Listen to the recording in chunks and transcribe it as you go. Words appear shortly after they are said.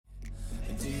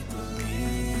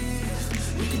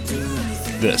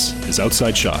This is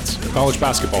Outside Shots, a college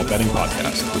basketball betting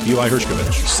podcast with Eli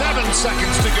Hershkovich. 7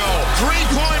 seconds to go.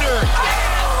 Three-pointer.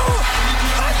 Oh!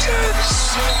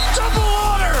 Hutchins! Double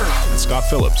order! And Scott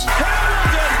Phillips.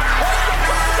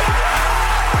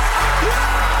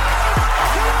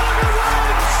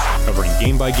 Covering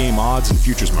game-by-game odds and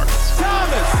futures markets.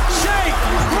 Thomas, shake,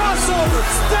 crossover,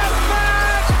 step back!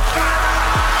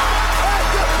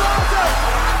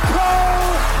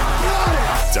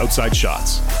 It's Outside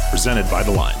Shots, presented by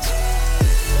The Lines.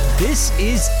 This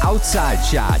is Outside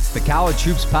Shots, the college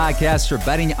hoops podcast for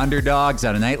betting underdogs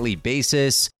on a nightly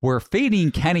basis. We're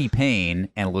fading Kenny Payne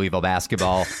and Louisville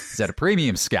basketball is at a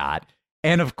premium, Scott.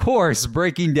 And of course,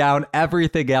 breaking down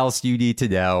everything else you need to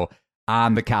know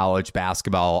on the college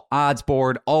basketball odds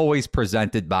board, always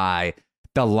presented by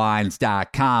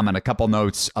thelines.com. And a couple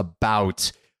notes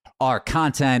about our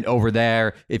content over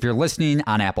there. If you're listening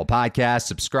on Apple Podcasts,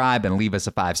 subscribe and leave us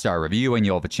a 5-star review, and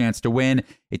you'll have a chance to win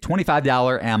a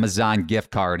 $25 Amazon gift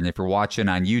card. And if you're watching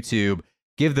on YouTube,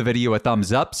 give the video a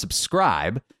thumbs up,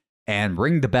 subscribe, and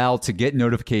ring the bell to get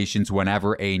notifications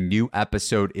whenever a new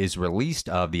episode is released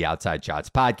of the Outside Shots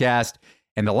podcast.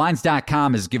 And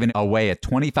thelines.com is giving away a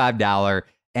 $25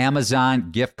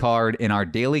 Amazon gift card in our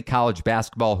daily college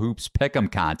basketball hoops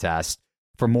pick'em contest.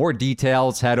 For more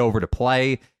details, head over to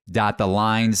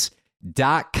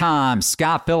play.thelines.com.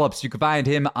 Scott Phillips, you can find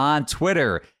him on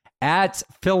Twitter at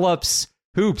Phillips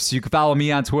Hoops. You can follow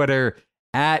me on Twitter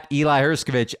at Eli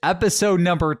Hershkovich. Episode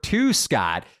number 2,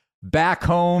 Scott, back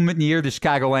home near the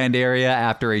Chicagoland area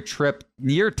after a trip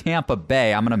near Tampa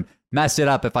Bay. I'm going to mess it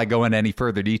up if I go into any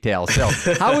further detail. So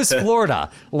how was Florida?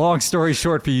 Long story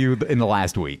short for you in the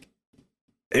last week.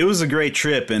 It was a great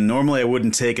trip, and normally I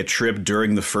wouldn't take a trip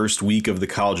during the first week of the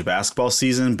college basketball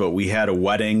season, but we had a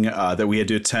wedding that we had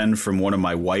to attend from one of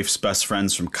my wife's best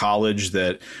friends from college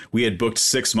that we had booked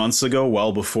 6 months ago,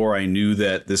 well before I knew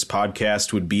that this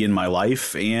podcast would be in my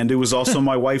life, and it was also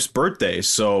my wife's birthday.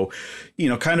 So, you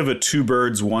know, kind of a two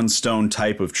birds, one stone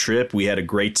type of trip. We had a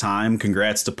great time.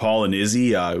 Congrats to Paul and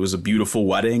Izzy. It was a beautiful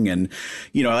wedding, and,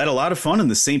 you know, I had a lot of fun in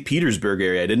the St. Petersburg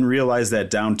area. I didn't realize that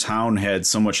downtown had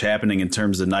so much happening in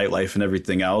terms of nightlife and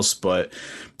everything else, but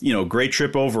you know, great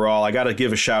trip overall. I got to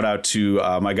give a shout out to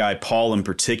my guy Paul in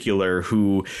particular,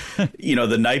 who, you know,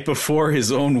 the night before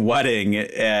his own wedding,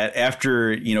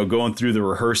 after, you know, going through the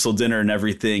rehearsal dinner and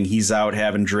everything, he's out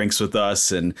having drinks with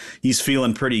us and he's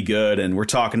feeling pretty good. And we're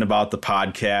talking about the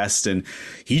podcast and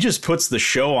he just puts the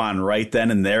show on right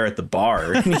then and there at the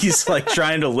bar. And he's like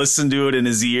trying to listen to it in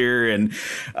his ear. And,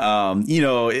 you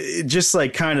know, just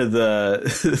like kind of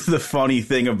the funny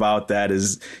thing about that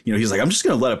is, you know, he's like, I'm just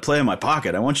going to let it play in my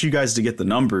pocket. I want you guys to get the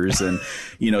numbers. And,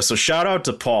 you know, so shout out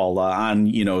to Paul on,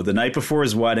 you know, the night before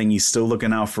his wedding. He's still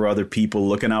looking out for other people,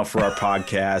 looking out for our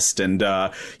podcast. And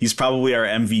he's probably our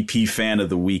MVP fan of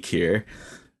the week here.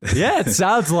 Yeah, it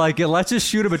sounds like it. Let's just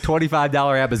shoot him a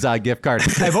 $25 Amazon gift card.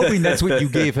 I'm hoping that's what you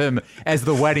gave him as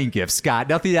the wedding gift, Scott.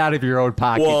 Nothing out of your own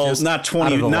pocket. Well, just not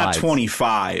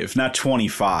 25, not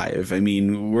 25. I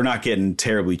mean, we're not getting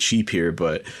terribly cheap here,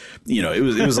 but you know, it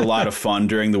was a lot of fun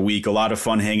during the week. A lot of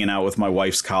fun hanging out with my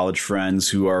wife's college friends,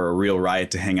 who are a real riot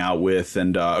to hang out with,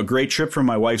 and a great trip for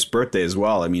my wife's birthday as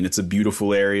well. I mean, it's a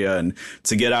beautiful area, and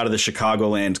to get out of the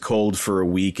Chicagoland cold for a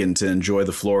week and to enjoy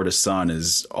the Florida sun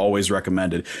is always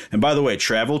recommended. And by the way,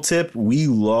 travel tip, we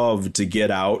love to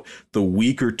get out the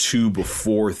week or two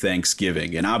before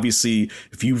Thanksgiving. And obviously,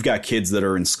 if you've got kids that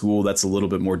are in school, that's a little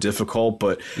bit more difficult.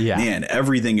 But man,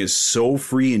 everything is so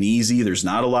free and easy. There's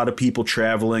not a lot of people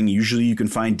traveling. Usually you can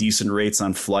find decent rates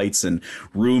on flights and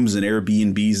rooms and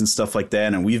Airbnbs and stuff like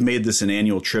that. And we've made this an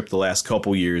annual trip the last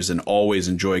couple years and always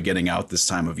enjoy getting out this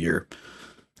time of year.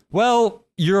 Well,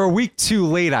 you're a week too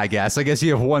late, I guess. I guess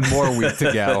you have one more week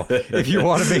to go if you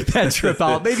want to make that trip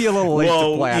out. Maybe a little late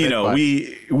to plan you know,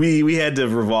 it, we had to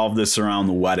revolve this around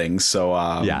the wedding. So,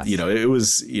 yes. You know, it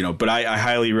was, you know, but I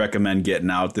highly recommend getting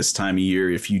out this time of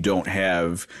year if you don't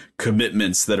have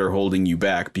commitments that are holding you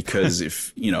back, because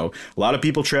if, you know, a lot of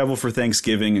people travel for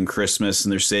Thanksgiving and Christmas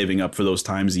and they're saving up for those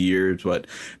times of year. But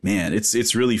man,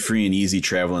 it's really free and easy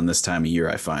traveling this time of year,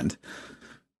 I find.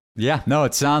 Yeah, no,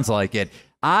 it sounds like it.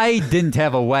 I didn't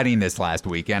have a wedding this last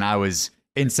weekend. I was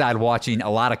inside watching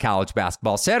a lot of college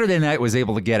basketball. Saturday night was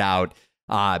able to get out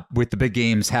with the big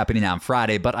games happening on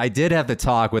Friday, but I did have to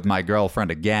talk with my girlfriend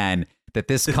again that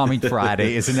this coming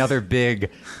Friday is another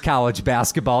big college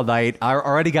basketball night. I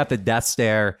already got the death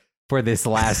stare for this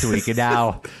last week, and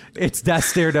now it's death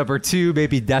stare number 2,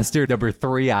 maybe death stare number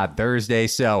 3 on Thursday.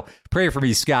 So pray for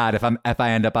me, Scott, if I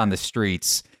end up on the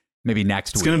streets maybe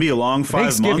next week. It's going to be a long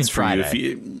 5 months for Friday.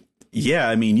 you. Yeah,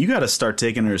 I mean, you got to start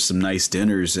taking her some nice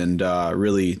dinners and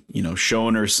really,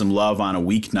 showing her some love on a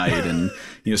weeknight and,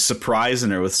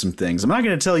 surprising her with some things. I'm not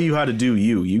going to tell you how to do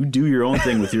you. You do your own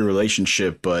thing with your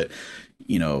relationship, but,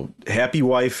 happy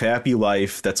wife, happy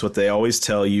life. That's what they always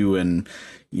tell you. And,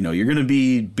 you're going to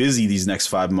be busy these next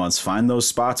 5 months. Find those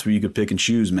spots where you could pick and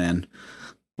choose, man.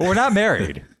 Well, we're not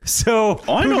married, so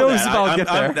I who know knows that. if I'll get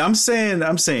there. I'm saying,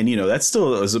 that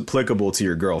still is applicable to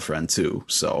your girlfriend too.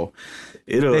 So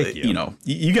it'll,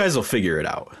 you guys will figure it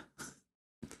out.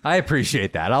 I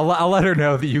appreciate that. I'll let her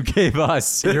know that you gave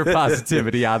us your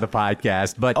positivity on the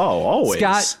podcast. But always,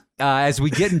 Scott, as we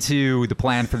get into the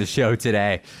plan for the show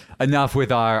today, enough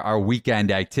with our weekend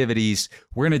activities.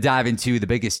 We're going to dive into the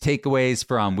biggest takeaways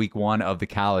from week 1 of the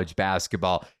college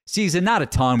basketball season. Not a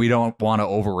ton. We don't want to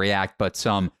overreact, but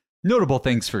some notable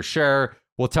things for sure.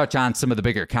 We'll touch on some of the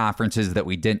bigger conferences that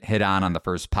we didn't hit on the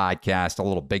first podcast, a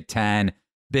little Big Ten,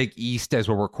 Big East as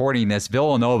we're recording this.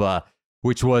 Villanova,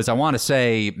 which was, I want to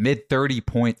say, mid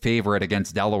 30-point favorite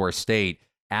against Delaware State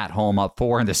at home, up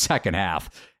 4 in the second half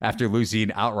after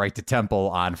losing outright to Temple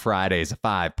on Friday as a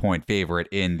 5-point favorite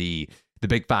in the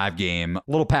Big 5 game. A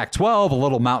little Pac-12, a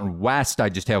little Mountain West. I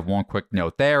just have one quick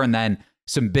note there. And then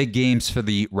some big games for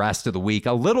the rest of the week.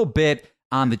 A little bit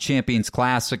on the Champions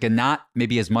Classic and not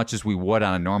maybe as much as we would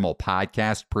on a normal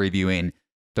podcast previewing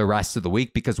the rest of the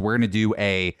week because we're going to do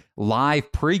a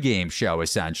live pregame show,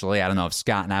 essentially. I don't know if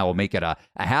Scott and I will make it a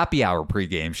happy hour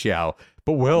pregame show,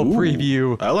 but we'll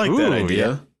preview. I like that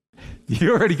idea. Yeah.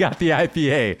 You already got the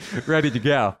IPA ready to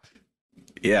go.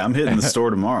 Yeah, I'm hitting the store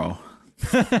tomorrow.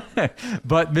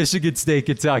 But Michigan State,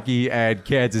 Kentucky, and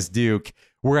Kansas Duke,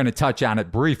 we're going to touch on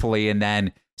it briefly. And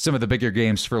then some of the bigger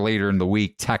games for later in the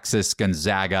week, Texas,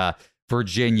 Gonzaga,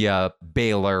 Virginia,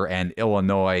 Baylor, and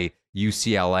Illinois,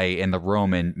 UCLA in the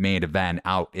Roman main event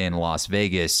out in Las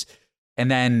Vegas.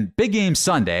 And then big game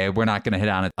Sunday, we're not going to hit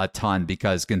on it a ton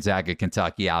because Gonzaga,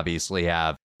 Kentucky obviously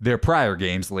have their prior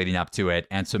games leading up to it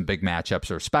and some big matchups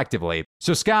respectively.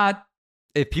 So Scott,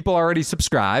 if people already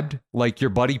subscribed, like your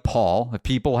buddy Paul, if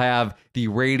people have the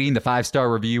rating, the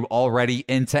 5-star review already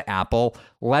into Apple,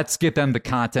 let's get them the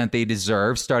content they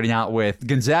deserve. Starting out with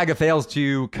Gonzaga fails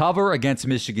to cover against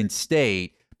Michigan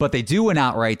State, but they do win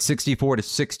outright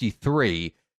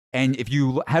 64-63. And if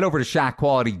you head over to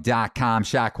shotquality.com,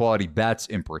 Shot Quality Bets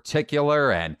in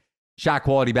particular, and Shot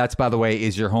Quality Bets, by the way,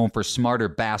 is your home for smarter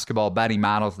basketball betting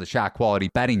models. The Shot Quality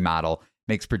betting model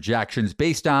makes projections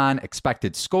based on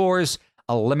expected scores,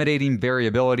 eliminating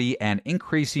variability and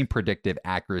increasing predictive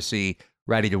accuracy.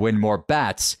 Ready to win more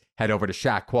bets? Head over to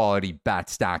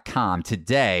shotqualitybets.com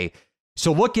today.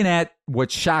 So looking at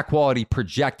what Shot Quality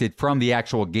projected from the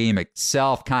actual game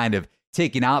itself, kind of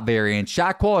taking out variance,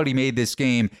 Shot Quality made this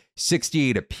game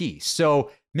 68 apiece.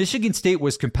 So Michigan State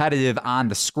was competitive on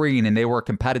the screen, and they were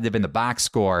competitive in the box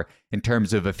score in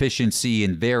terms of efficiency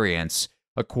and variance,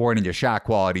 according to Shot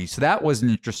Quality. So that was an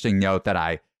interesting note that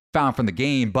I found from the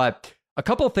game. But a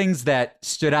couple of things that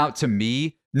stood out to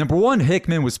me. Number one,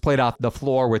 Hickman was played off the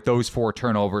floor with those 4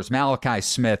 turnovers. Malachi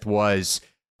Smith was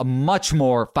a much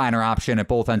more finer option at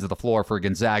both ends of the floor for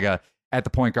Gonzaga at the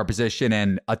point guard position,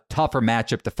 and a tougher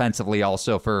matchup defensively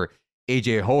also for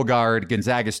AJ Hoggard.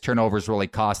 Gonzaga's turnovers really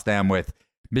cost them, with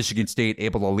Michigan State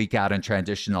able to leak out and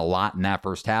transition a lot in that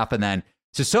first half. And then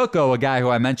Sissoko, a guy who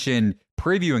I mentioned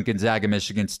previewing Gonzaga,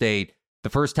 Michigan State the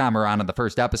first time around in the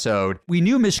first episode. We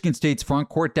knew Michigan State's front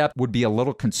court depth would be a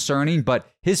little concerning, but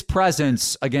his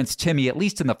presence against Timmy, at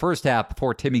least in the first half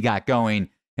before Timmy got going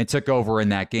and took over in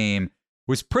that game,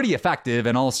 was pretty effective,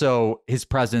 and also his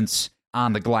presence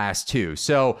on the glass too.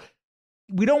 So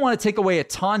we don't want to take away a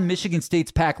ton. Michigan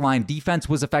State's pack line defense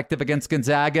was effective against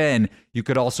Gonzaga, and you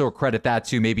could also credit that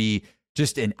to maybe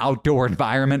just an outdoor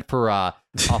environment for a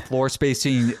floor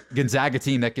spacing Gonzaga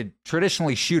team that could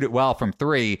traditionally shoot it well from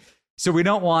 3. So we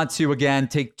don't want to, again,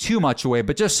 take too much away,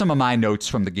 but just some of my notes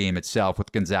from the game itself,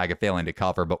 with Gonzaga failing to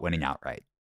cover but winning outright.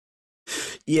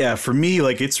 Yeah, for me,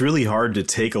 it's really hard to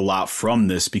take a lot from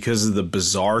this because of the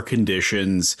bizarre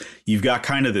conditions. You've got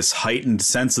kind of this heightened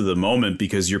sense of the moment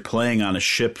because you're playing on a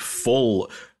ship full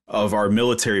of our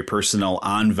military personnel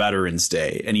on Veterans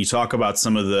Day. And you talk about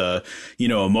some of the,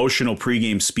 emotional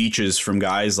pregame speeches from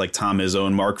guys like Tom Izzo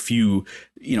and Mark Few,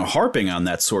 harping on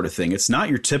that sort of thing. It's not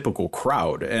your typical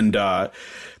crowd. And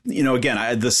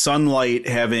again, the sunlight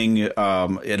having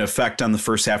an effect on the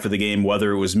first half of the game,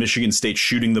 whether it was Michigan State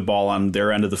shooting the ball on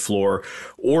their end of the floor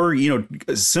or,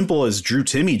 as simple as Drew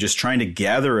Timme just trying to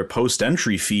gather a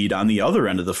post-entry feed on the other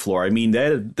end of the floor. I mean,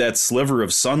 that sliver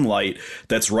of sunlight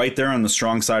that's right there on the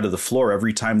strong side of the floor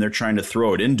every time they're trying to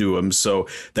throw it into him. So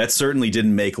that certainly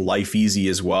didn't make life easy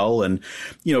as well. And,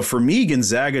 for me,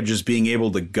 Gonzaga just being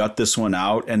able to gut this one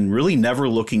out and really never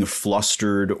looking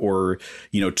flustered or,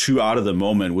 too out of the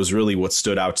moment was really what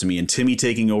stood out to me. And Timme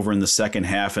taking over in the second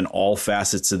half in all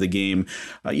facets of the game.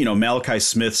 Malachi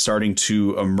Smith starting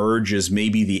to emerge as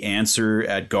maybe the answer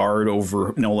at guard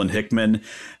over Nolan Hickman.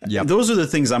 Yep. Those are the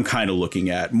things I'm kind of looking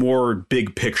at, more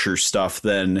big picture stuff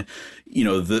than,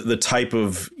 the type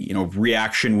of,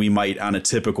 reaction we might on a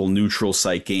typical neutral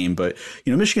site game. But,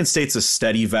 Michigan State's a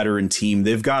steady veteran team.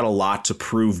 They've got a lot to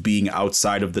prove being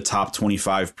outside of the top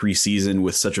 25 preseason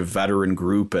with such a veteran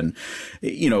group. And,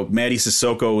 Mady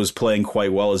Sissoko is playing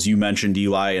quite well, as you mentioned,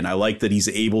 Eli. And I like that he's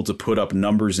able to put up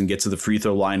numbers and get to the free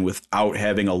throw line without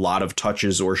having a lot of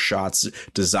touches or shots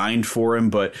designed for him.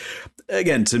 But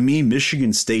again, to me,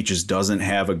 Michigan State just doesn't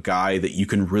have a guy that you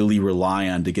can really rely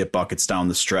on to get buckets down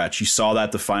the stretch. You saw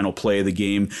that the final play of the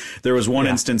game. There was one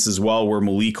instance as well where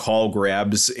Malik Hall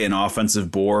grabs an offensive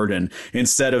board, and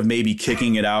instead of maybe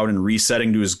kicking it out and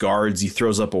resetting to his guards, he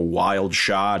throws up a wild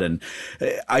shot. And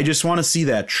I just want to see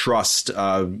that trust,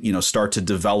 start to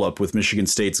develop with Michigan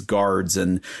State's guards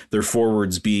and their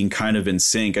forwards being kind of in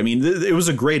sync. I mean, it was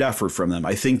a great effort from them.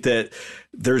 I think that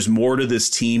there's more to this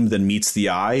team than meets the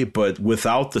eye, but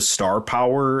without the star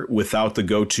power, without the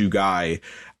go-to guy,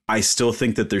 I still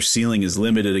think that their ceiling is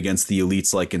limited against the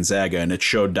elites like Gonzaga, and it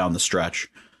showed down the stretch.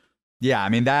 Yeah, I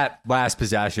mean, that last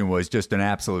possession was just an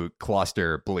absolute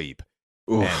cluster bleep.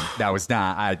 Oof. And that was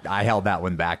not, I held that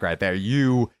one back right there.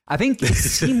 I think it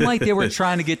seemed like they were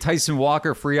trying to get Tyson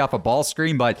Walker free off a ball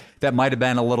screen, but that might have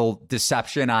been a little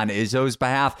deception on Izzo's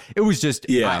behalf. It was just,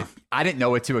 I didn't know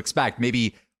what to expect.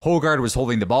 Maybe Hogard was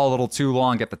holding the ball a little too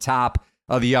long at the top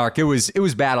of the arc. It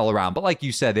was bad all around. But like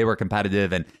you said, they were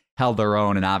competitive and held their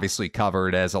own and obviously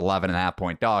covered as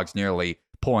 11.5-point dogs, nearly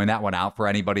pulling that one out for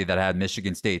anybody that had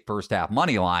Michigan State first half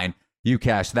money line. You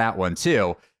cashed that one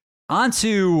too. On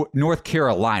to North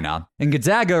Carolina, and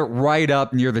Gonzaga right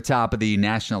up near the top of the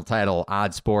national title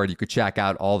odds board. You could check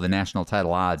out all the national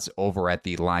title odds over at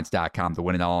thelines.com to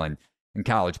win it all in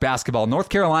college basketball. North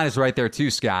Carolina's right there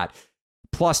too, Scott.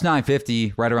 Plus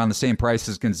 950, right around the same price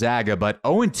as Gonzaga, but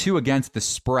 0-2 against the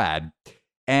spread.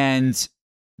 And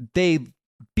they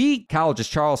beat College's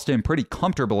Charleston pretty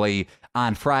comfortably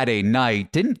on Friday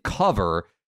night. Didn't cover.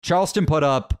 Charleston put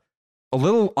up a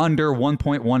little under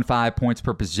 1.15 points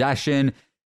per possession.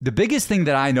 The biggest thing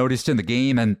that I noticed in the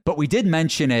game, but we did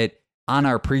mention it on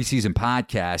our preseason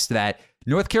podcast, that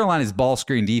North Carolina's ball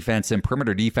screen defense and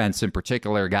perimeter defense in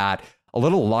particular got a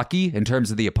little lucky in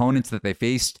terms of the opponents that they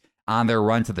faced on their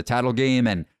run to the title game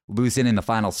and losing in the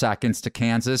final seconds to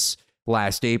Kansas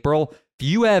last April. If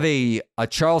you have a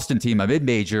Charleston team, a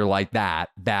mid-major like that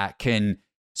can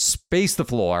space the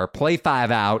floor, play 5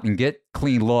 out, and get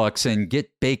clean looks and get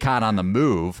Bacot on the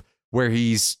move, where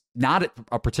he's not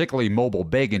a particularly mobile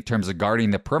big in terms of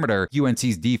guarding the perimeter.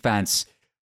 UNC's defense,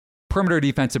 perimeter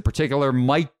defense in particular,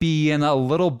 might be in a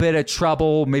little bit of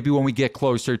trouble maybe when we get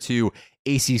closer to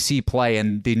ACC play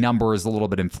and the number is a little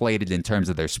bit inflated in terms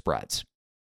of their spreads.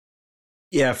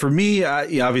 Yeah, for me,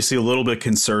 obviously a little bit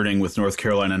concerning with North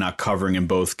Carolina not covering in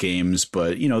both games,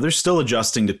 but, they're still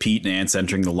adjusting to Pete Nance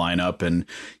entering the lineup, and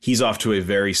he's off to a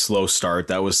very slow start.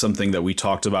 That was something that we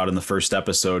talked about in the first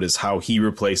episode, is how he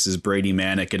replaces Brady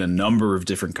Manick in a number of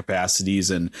different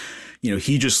capacities, and,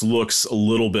 he just looks a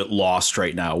little bit lost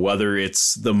right now, whether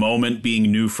it's the moment being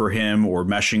new for him or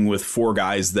meshing with 4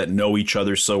 guys that know each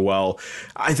other so well.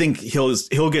 I think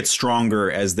he'll get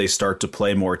stronger as they start to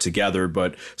play more together,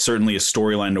 but certainly a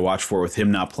storyline to watch for with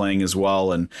him not playing as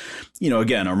well. And,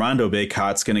 again, Armando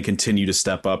Bacot's going to continue to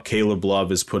step up. Caleb Love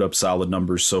has put up solid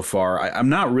numbers so far. I'm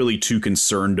not really too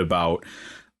concerned about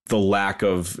the lack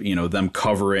of, them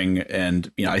covering. And,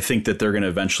 I think that they're going to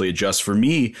eventually adjust. For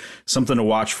me, something to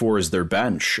watch for is their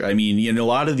bench. I mean, a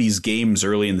lot of these games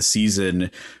early in the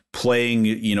season, playing,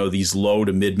 these low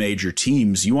to mid-major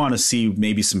teams, you want to see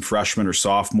maybe some freshmen or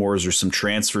sophomores or some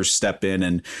transfers step in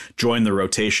and join the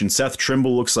rotation. Seth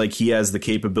Trimble looks like he has the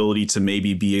capability to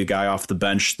maybe be a guy off the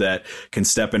bench that can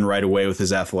step in right away with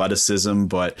his athleticism.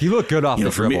 But he looked good off the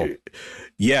dribble.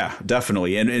 Yeah,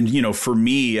 definitely. And you know, for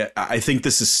me, I think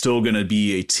this is still going to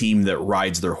be a team that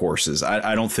rides their horses.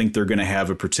 I don't think they're going to have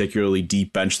a particularly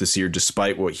deep bench this year,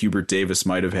 despite what Hubert Davis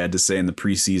might have had to say in the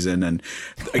preseason. And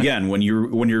again, when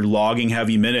you're logging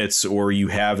heavy minutes, or you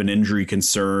have an injury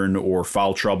concern or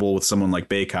foul trouble with someone like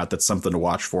Bacot, that's something to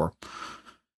watch for.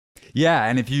 Yeah,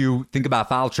 and if you think about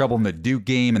foul trouble in the Duke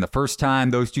game and the first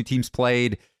time those two teams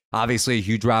played, obviously a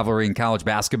huge rivalry in college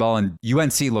basketball, and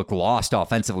UNC looked lost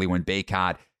offensively when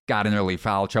Bacot got in early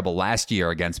foul trouble last year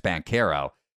against Banchero.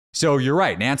 So you're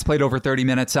right. Nance played over 30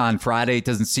 minutes on Friday. It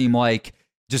doesn't seem like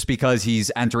just because he's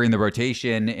entering the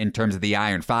rotation in terms of the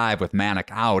Iron Five with Manek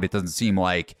out, it doesn't seem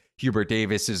like Hubert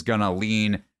Davis is going to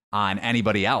lean on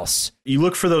anybody else. You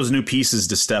look for those new pieces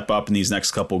to step up in these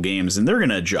next couple games, and they're going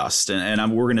to adjust.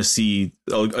 And we're going to see,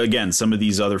 again, some of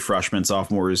these other freshmen,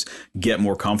 sophomores get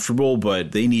more comfortable,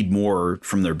 but they need more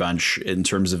from their bench in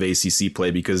terms of ACC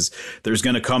play, because there's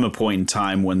going to come a point in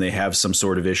time when they have some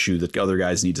sort of issue that other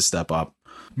guys need to step up.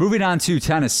 Moving on to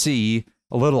Tennessee,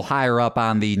 a little higher up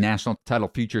on the national title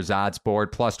futures odds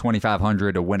board, plus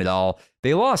 2,500 to win it all.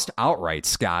 They lost outright,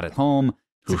 Scott, at home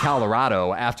to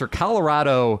Colorado. After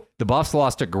Colorado, the Buffs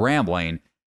lost to Grambling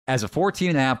as a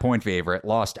 14.5-point favorite,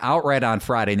 lost outright on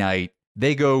Friday night.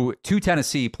 They go to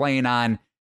Tennessee playing on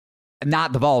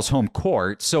not the Vols' home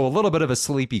court, so a little bit of a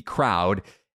sleepy crowd,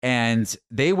 and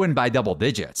they win by double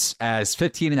digits as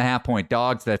 15.5-point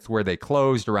dogs. That's where they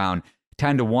closed, around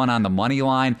 10-1 on the money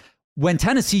line. When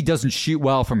Tennessee doesn't shoot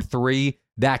well from three,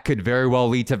 that could very well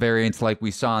lead to variance like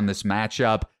we saw in this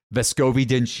matchup. Vescovi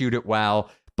didn't shoot it well.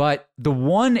 But the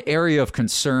one area of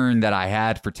concern that I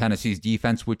had for Tennessee's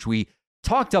defense, which we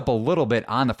talked up a little bit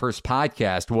on the first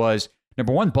podcast, was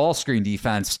number one, ball screen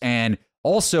defense, and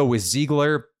also with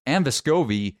Ziegler and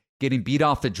Vescovi getting beat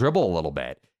off the dribble a little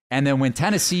bit. And then when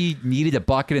Tennessee needed a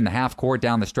bucket in the half court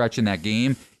down the stretch in that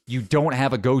game, you don't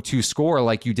have a go-to scorer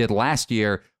like you did last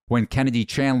year when Kennedy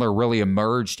Chandler really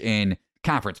emerged in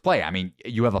conference play. I mean,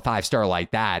 you have a five-star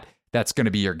like that, that's going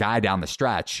to be your guy down the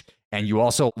stretch. And you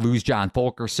also lose John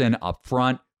Fulkerson up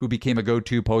front, who became a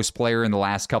go-to post player in the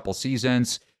last couple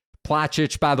seasons.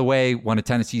 Placic, by the way, one of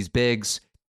Tennessee's bigs,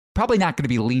 probably not going to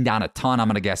be leaned on a ton. I'm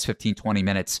going to guess 15, 20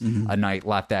 minutes a night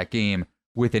left that game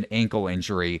with an ankle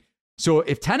injury. So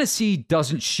if Tennessee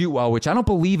doesn't shoot well, which I don't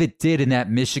believe it did in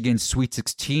that Michigan Sweet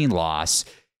 16 loss,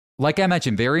 like I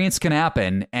mentioned, variance can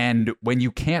happen. And when you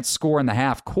can't score in the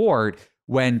half court,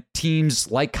 when teams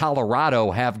like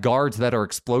Colorado have guards that are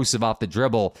explosive off the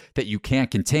dribble that you can't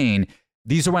contain,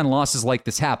 these are when losses like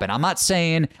this happen. I'm not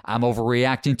saying I'm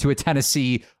overreacting to a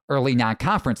Tennessee early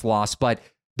non-conference loss, but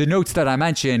the notes that I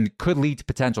mentioned could lead to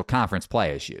potential conference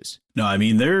play issues. No, I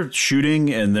mean, their shooting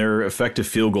and their effective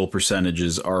field goal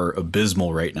percentages are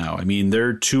abysmal right now. I mean,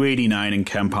 they're 289 in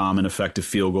KenPom in effective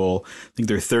field goal. I think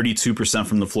they're 32%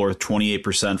 from the floor,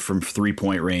 28% from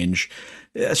three-point range.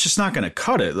 It's just not going to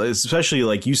cut it, especially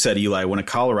like you said, Eli, when a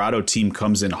Colorado team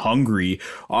comes in hungry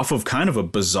off of kind of a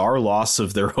bizarre loss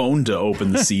of their own to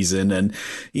open the season. And,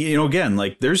 you know, again,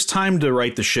 like there's time to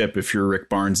right the ship if you're Rick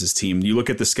Barnes' team. You look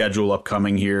at the schedule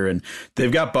upcoming here, and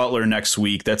they've got Butler next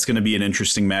week. That's going to be an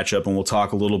interesting matchup, and we'll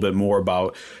talk a little bit more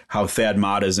about how Thad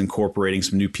Matta is incorporating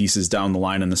some new pieces down the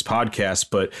line in this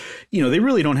podcast. But, you know, they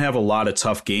really don't have a lot of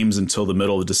tough games until the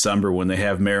middle of December when they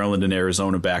have Maryland and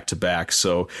Arizona back-to-back.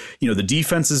 So, you know, the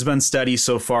defense has been steady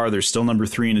so far. They're still number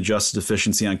 3 in adjusted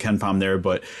efficiency on KenPom there.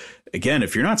 But again,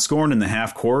 if you're not scoring in the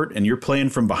half court and you're playing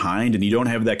from behind and you don't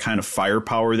have that kind of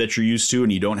firepower that you're used to,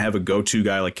 and you don't have a go-to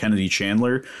guy like Kennedy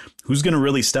Chandler, who's going to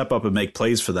really step up and make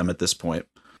plays for them at this point?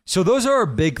 So those are our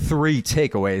big 3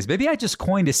 takeaways. Maybe I just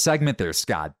coined a segment there,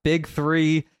 Scott. Big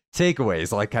 3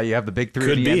 takeaways, like how you have the big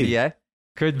 3 in the NBA.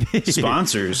 Could be.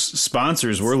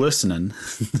 Sponsors, we're listening.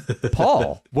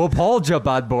 Paul. Will Paul jump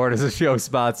on board as a show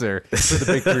sponsor for the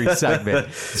Big 3 segment?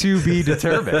 To be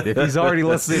determined. If he's already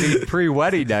listening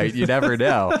pre-wedding night, you never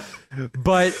know.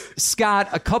 But, Scott,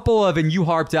 a couple of, and you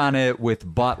harped on it with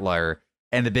Butler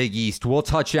and the Big East. We'll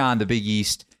touch on the Big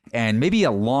East and maybe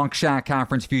a long shot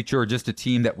conference future, or just a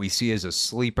team that we see as a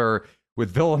sleeper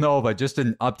with Villanova. Just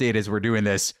an update as we're doing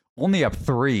this. Only up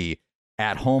 3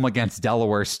 at home against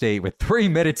Delaware State with 3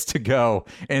 minutes to go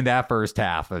in that first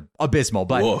half. Abysmal.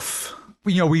 But, woof.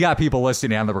 You know, we got people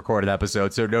listening on the recorded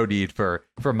episode, so no need for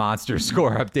monster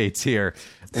score updates here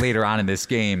later on in this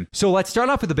game. So let's start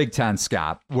off with the Big Ten,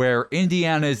 Scott, where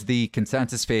Indiana is the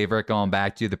consensus favorite going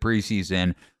back to the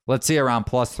preseason. Let's say around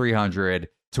plus 300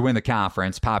 to win the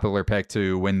conference. Popular pick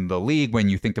to win the league when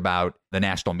you think about the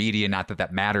national media. Not that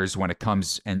that matters when it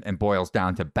comes and boils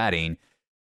down to betting.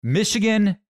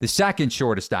 Michigan, the second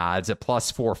shortest odds at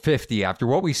plus 450 after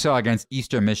what we saw against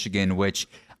Eastern Michigan, which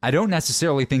I don't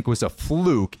necessarily think was a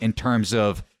fluke in terms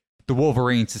of the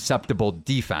Wolverines' susceptible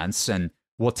defense, and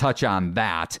we'll touch on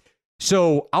that.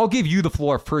 So I'll give you the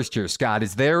floor first here, Scott.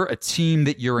 Is there a team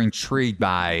that you're intrigued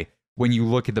by when you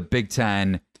look at the Big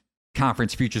Ten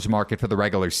conference futures market for the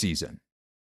regular season?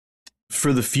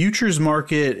 For the futures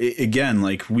market, again,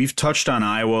 like we've touched on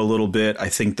Iowa a little bit. I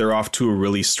think they're off to a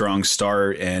really strong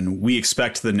start, and we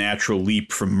expect the natural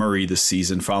leap from Murray this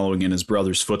season, following in his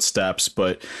brother's footsteps.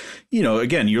 But, you know,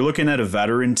 again, you're looking at a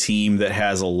veteran team that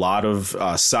has a lot of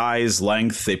size,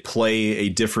 length. They play a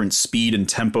different speed and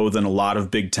tempo than a lot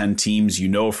of Big Ten teams. You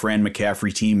know, Fran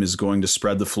McCaffrey team is going to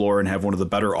spread the floor and have one of the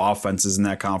better offenses in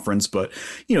that conference. But,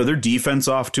 you know, their defense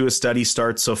off to a steady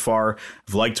start so far.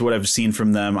 I've liked what I've seen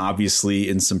from them, obviously,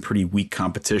 in some pretty weak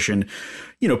competition.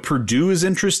 You know, Purdue is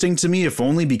interesting to me, if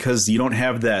only because you don't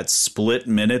have that split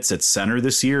minutes at center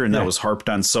this year, and that was harped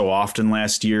on so often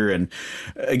last year. And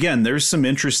again, there's some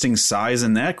interesting size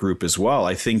in that group as well.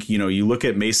 I think, you know, you look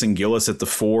at Mason Gillis at the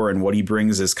 4 and what he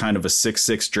brings as kind of a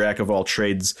 6'6" jack of all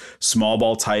trades, small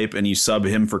ball type, and you sub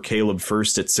him for Caleb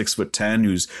Furst at 6'10",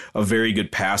 who's a very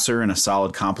good passer and a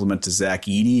solid complement to Zach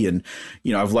Edey. And,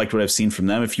 you know, I've liked what I've seen from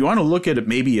them. If you want to look at it,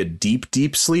 maybe a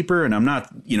deep sleeper, and I'm not,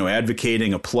 you know,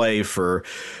 advocating a play for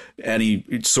any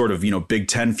sort of, you know, Big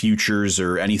Ten futures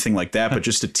or anything like that, but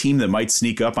just a team that might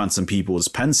sneak up on some people is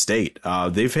Penn State.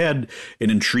 They've had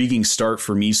an intriguing start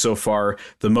for me so far,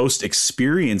 the most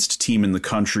experienced team in the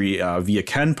country via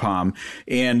KenPom.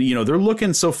 And, you know, they're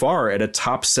looking so far at a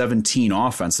top 17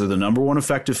 offense. They're the number 1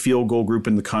 effective field goal group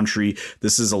in the country.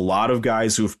 This is a lot of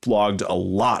guys who have logged a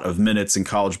lot of minutes in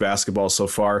college basketball so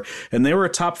far. And they were a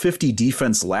top 50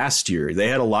 defense last year. They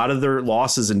had a lot of their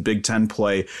losses in Big Ten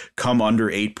play come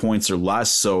under 8 points or less.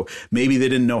 So maybe they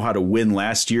didn't know how to win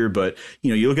last year. But, you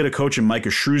know, you look at a coach in Micah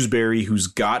Shrewsbury, who's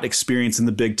got experience in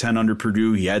the Big Ten under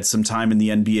Purdue. He had some time in the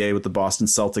NBA with the Boston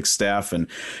Celtics staff. And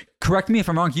correct me if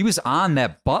I'm wrong, he was on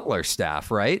that Butler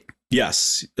staff, right?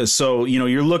 Yes. So, you know,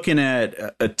 you're looking at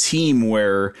a team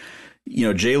where, you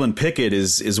know, Jalen Pickett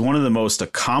is one of the most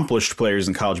accomplished players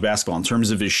in college basketball in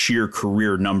terms of his sheer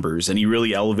career numbers. And he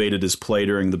really elevated his play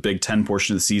during the Big Ten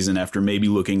portion of the season after maybe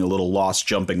looking a little lost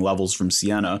jumping levels from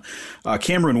Siena.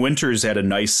 Cameron Winters had a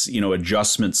nice, you know,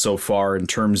 adjustment so far in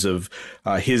terms of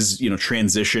his, you know,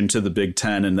 transition to the Big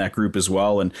Ten and that group as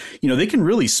well. And, you know, they can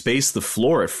really space the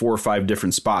floor at 4 or 5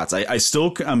 different spots. I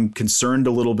still am concerned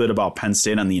a little bit about Penn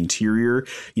State on the interior.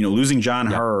 You know, losing John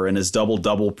Harrer and his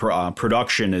double-double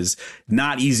production is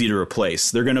not easy to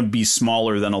replace. They're going to be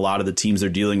smaller than a lot of the teams they're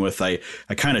dealing with. I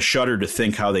kind of shudder to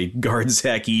think how they guard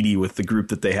Zach Edey with the group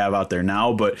that they have out there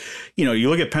now. But, you know, you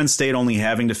look at Penn State only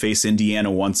having to face Indiana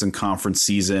once in conference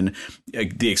season,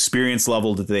 the experience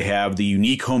level that they have, the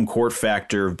unique home court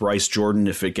factor of Bryce Jordan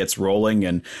if it gets rolling.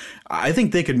 And I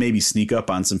think they could maybe sneak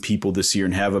up on some people this year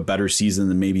and have a better season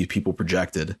than maybe people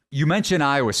projected. You mentioned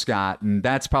Iowa, Scott, and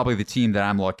that's probably the team that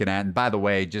I'm looking at. And by the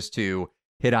way, just to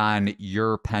hit on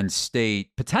your Penn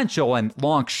State potential and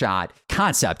long shot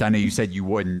concept. I know you said you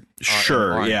wouldn't.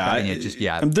 Sure.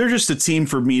 Yeah. They're just a team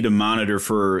for me to monitor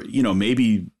for, you know,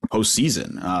 maybe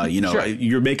postseason. You know, sure.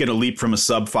 You're making a leap from a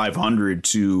sub 500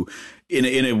 to in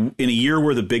a year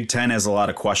where the Big Ten has a lot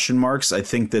of question marks. I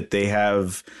think that they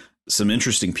have some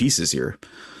interesting pieces here.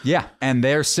 Yeah. And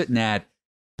they're sitting at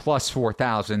plus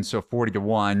 4,000. So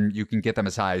 40-1. You can get them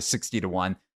as high as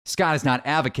 60-1. Scott is not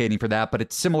advocating for that, but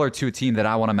it's similar to a team that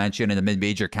I want to mention in the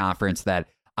mid-major conference that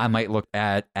I might look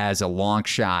at as a long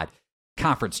shot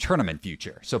conference tournament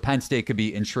future. So Penn State could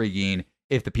be intriguing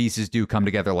if the pieces do come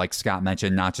together, like Scott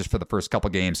mentioned, not just for the first couple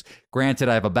games. Granted,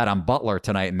 I have a bet on Butler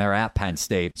tonight, and they're at Penn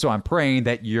State. So I'm praying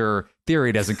that your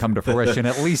theory doesn't come to fruition,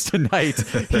 at least tonight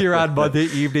here on Monday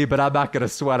evening, but I'm not going to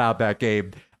sweat out that game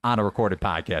on a recorded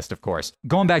podcast, of course.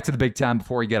 Going back to the Big Ten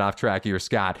before we get off track here,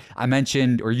 Scott, you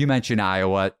mentioned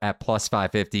Iowa at plus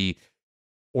 550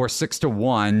 or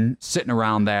 6-1, sitting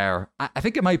around there. I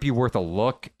think it might be worth a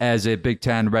look as a Big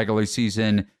Ten regular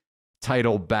season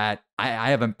title bet. I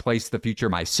haven't placed the future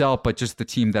myself, but just the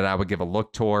team that I would give a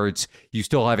look towards. You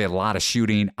still have a lot of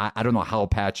shooting. I don't know how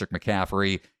Patrick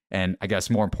McCaffrey and I guess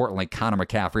more importantly, Connor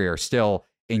McCaffrey are still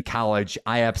in college.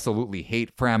 I absolutely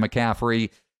hate Fran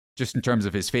McCaffrey, just in terms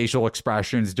of his facial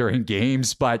expressions during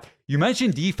games. But you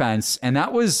mentioned defense, and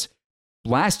that was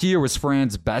last year was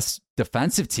Fran's best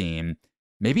defensive team,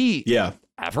 maybe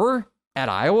ever at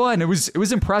Iowa. And it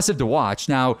was impressive to watch.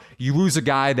 Now, you lose a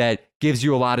guy that gives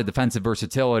you a lot of defensive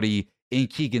versatility in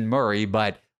Keegan Murray.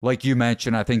 But like you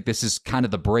mentioned, I think this is kind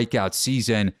of the breakout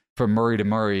season from Murray to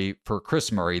Murray for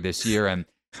Chris Murray this year. And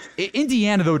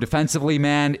Indiana, though, defensively,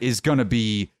 man, is going to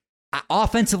be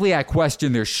offensively, I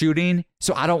question their shooting,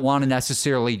 so I don't want to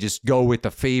necessarily just go with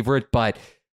the favorite, but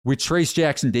with Trace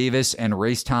Jackson-Davis and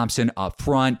Race Thompson up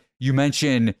front. You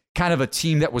mentioned kind of a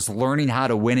team that was learning how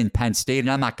to win in Penn State,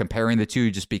 and I'm not comparing the two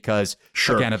just because,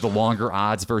 again, of the longer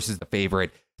odds versus the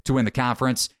favorite to win the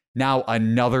conference. Now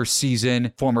another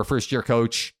season, former first-year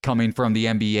coach coming from the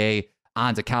NBA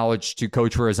onto college to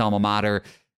coach for his alma mater.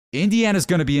 Indiana's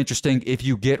going to be interesting if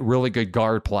you get really good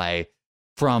guard play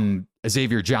from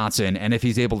Xavier Johnson and if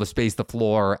he's able to space the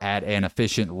floor at an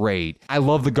efficient rate. I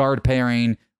love the guard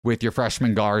pairing with your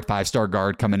freshman guard, 5-star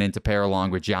guard coming in to pair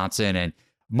along with Johnson. And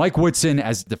Mike Woodson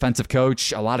as defensive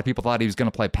coach, a lot of people thought he was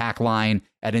going to play pack line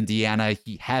at Indiana.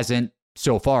 He hasn't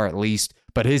so far, at least,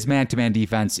 but his man-to-man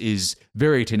defense is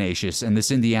very tenacious, and this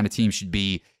Indiana team should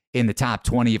be in the top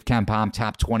 20 of KenPom,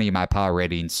 top 20 of my power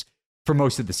ratings for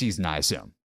most of the season, I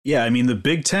assume. Yeah, I mean, the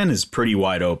Big Ten is pretty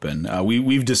wide open.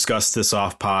 We've discussed this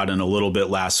off pod and a little bit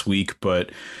last week, but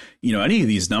any of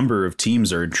these number of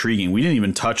teams are intriguing. We didn't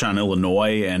even touch on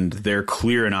Illinois and their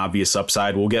clear and obvious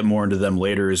upside. We'll get more into them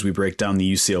later as we break down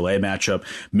the UCLA matchup.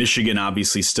 Michigan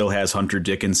obviously still has Hunter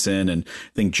Dickinson, and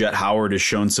I think Jet Howard has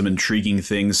shown some intriguing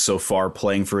things so far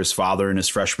playing for his father in his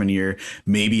freshman year,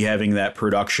 maybe having that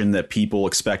production that people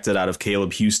expected out of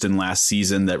Caleb Houston last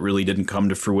season that really didn't come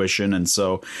to fruition. And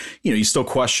so, you still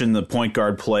question the point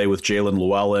guard play with Jalen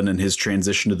Llewellyn and his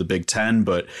transition to the Big Ten,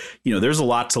 but, there's a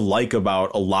lot to like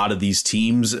about a lot of these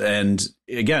teams. And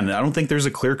again, I don't think there's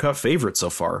a clear-cut favorite so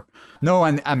far. No,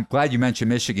 and I'm glad you mentioned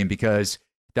Michigan because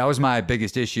that was my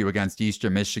biggest issue against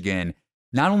Eastern Michigan.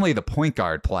 Not only the point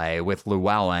guard play with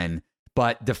Llewellyn,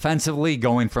 but defensively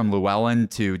going from Llewellyn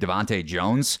to Devontae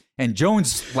Jones. And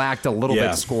Jones lacked a little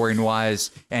bit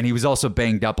scoring-wise, and he was also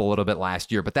banged up a little bit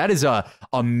last year. But that is a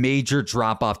major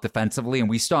drop-off defensively, and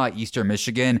we saw Eastern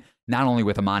Michigan, not only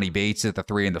with Amani Bates at the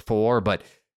 3 and the 4, but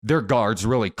their guards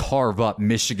really carve up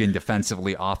Michigan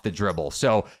defensively off the dribble.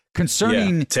 So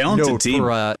concerning talented team.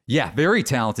 Very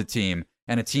talented team,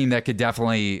 and a team that could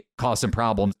definitely cause some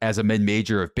problems as a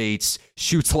mid-major if Bates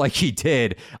shoots like he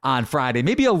did on Friday.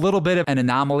 Maybe a little bit of an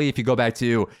anomaly if you go back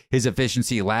to his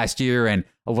efficiency last year and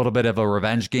a little bit of a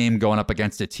revenge game going up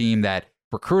against a team that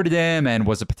recruited him and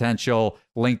was a potential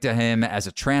link to him as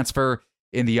a transfer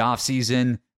in the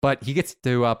offseason. But he gets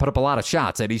to put up a lot of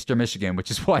shots at Eastern Michigan,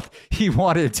 which is what he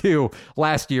wanted to do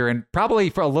last year, and probably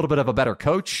for a little bit of a better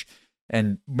coach.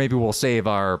 And maybe we'll save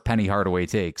our Penny Hardaway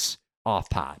takes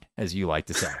off pod, as you like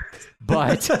to say.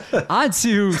 But on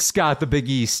to Scott, the Big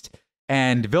East,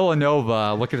 and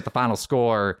Villanova, looking at the final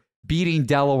score, beating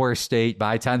Delaware State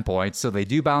by 10 points. So they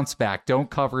do bounce back, don't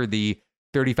cover the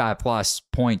 35-plus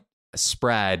point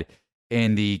spread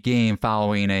in the game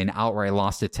following an outright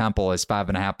loss to Temple as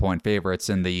 5.5-point favorites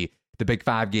in the Big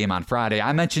Five game on Friday.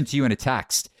 I mentioned to you in a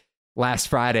text last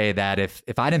Friday that if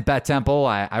I didn't bet Temple,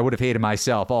 I would have hated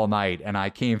myself all night, and I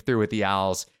came through with the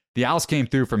Owls. The Owls came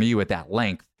through for me with that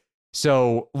length.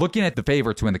 So looking at the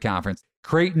favorite to win the conference,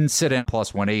 Creighton sit in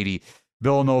plus 180,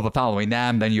 Villanova following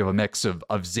them. Then you have a mix of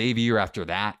Xavier after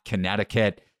that,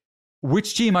 Connecticut.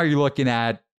 Which team are you looking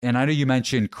at? And I know you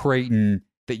mentioned Creighton,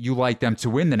 that you like them to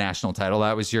win the national title.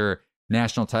 That was your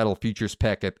national title futures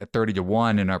pick at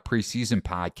 30-1 in our preseason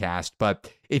podcast.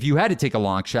 But if you had to take a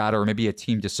long shot or maybe a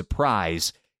team to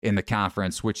surprise in the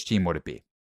conference, which team would it be?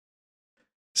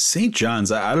 St. John's.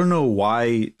 I don't know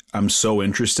why I'm so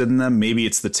interested in them. Maybe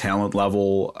it's the talent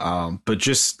level, but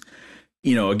just,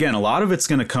 again, a lot of it's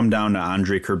going to come down to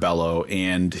Andre Curbelo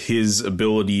and his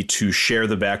ability to share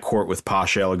the backcourt with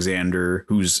Posh Alexander,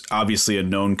 who's obviously a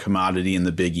known commodity in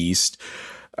the Big East.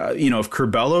 If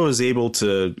Curbelo is able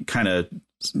to kind of,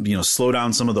 slow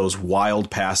down some of those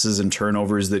wild passes and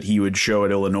turnovers that he would show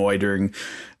at Illinois during,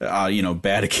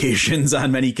 bad occasions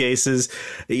on many cases,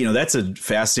 that's a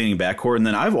fascinating backcourt. And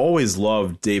then I've always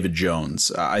loved David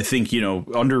Jones. I think,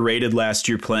 underrated last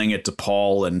year playing at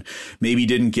DePaul and maybe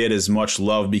didn't get as much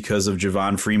love because of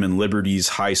Javon Freeman Liberty's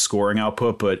high scoring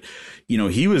output. But,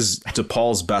 he was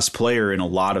DePaul's best player in a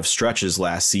lot of stretches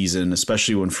last season,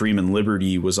 especially when Freeman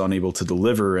Liberty was unable to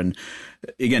deliver. And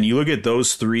again, you look at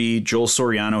those three, Joel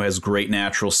Soriano has great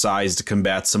natural size to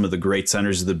combat some of the great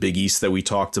centers of the Big East that we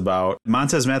talked about.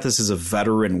 Montez Mathis is a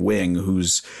veteran wing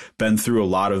who's been through a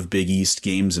lot of Big East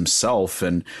games himself.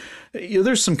 And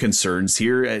there's some concerns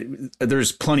here.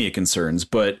 There's plenty of concerns,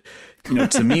 but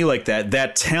to me, like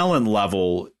that talent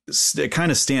level, it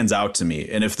kind of stands out to me.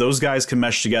 And if those guys can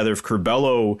mesh together, if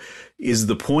Curbelo is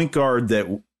the point guard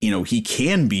that he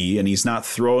can be, and he's not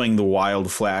throwing the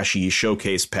wild, flashy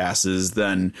showcase passes,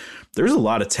 then there's a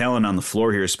lot of talent on the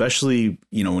floor here, especially,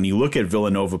 when you look at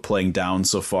Villanova playing down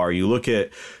so far, you look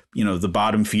at, the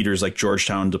bottom feeders like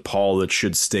Georgetown, DePaul that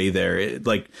should stay there.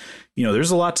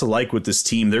 There's a lot to like with this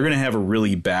team. They're going to have a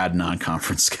really bad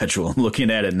non-conference schedule. I'm looking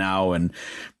at it now, and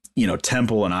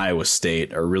Temple and Iowa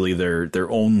State are really their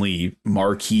only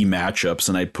marquee matchups,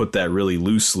 and I put that really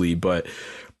loosely, but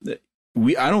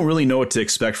I don't really know what to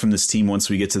expect from this team once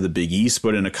we get to the Big East,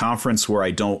 but in a conference where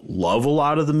I don't love a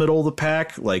lot of the middle of the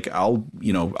pack, I'll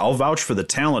vouch for the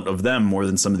talent of them more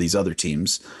than some of these other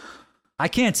teams. I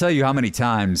can't tell you how many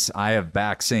times I have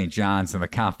backed St. John's in the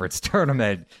conference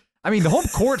tournament. I mean, the home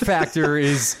court factor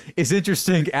is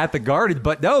interesting at the Garden,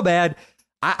 but no, man,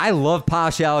 I love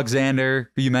Posh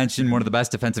Alexander, who you mentioned, one of the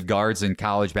best defensive guards in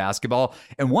college basketball.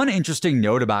 And one interesting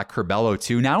note about Curbelo,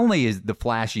 too, not only is the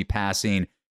flashy passing,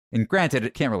 and granted,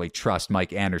 it can't really trust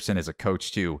Mike Anderson as a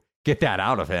coach to get that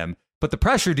out of him, but the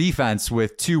pressure defense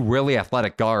with two really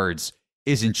athletic guards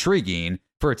is intriguing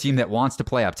for a team that wants to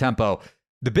play up tempo.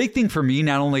 The big thing for me,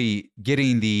 not only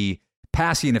getting the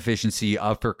passing efficiency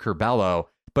up for Curbelo,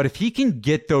 but if he can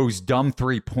get those dumb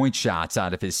 3-point shots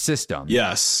out of his system.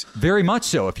 Yes. Very much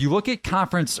so. If you look at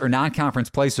conference or non-conference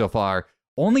play so far,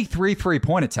 only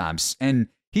 3-point attempts. And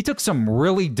he took some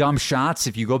really dumb shots.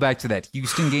 If you go back to that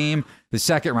Houston game, the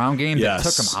second round game, that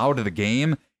took him out of the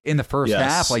game in the first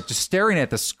half, just staring at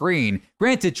the screen.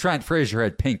 Granted, Trent Frazier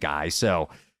had pink eye, so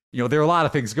there are a lot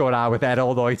of things going on with that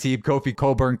Illinois team. Kofi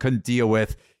Cockburn couldn't deal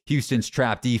with Houston's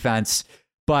trap defense,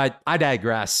 but I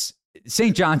digress.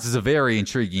 St. John's is a very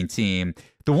intriguing team.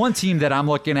 The one team that I'm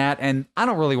looking at, and I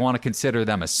don't really want to consider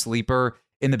them a sleeper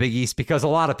in the Big East because a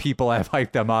lot of people have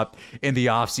hyped them up in the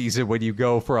offseason when you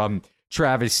go from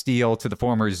Travis Steele to the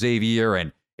former Xavier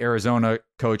and Arizona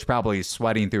coach probably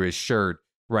sweating through his shirt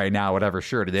right now, whatever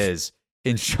shirt it is,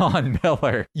 in Sean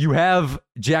Miller. You have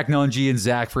Jack Nunge and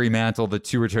Zach Freemantle, the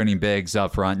two returning bigs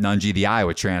up front. Nunge, the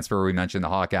Iowa transfer. We mentioned the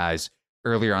Hawkeyes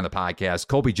earlier on the podcast.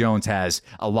 Colby Jones has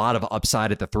a lot of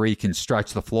upside at the three, can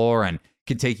stretch the floor and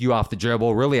can take you off the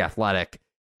dribble. Really athletic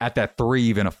at that 3,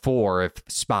 even a 4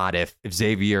 if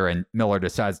Xavier and Miller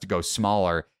decides to go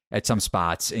smaller at some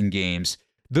spots in games.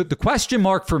 The question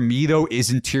mark for me, though, is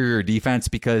interior defense,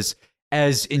 because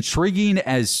as intriguing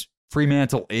as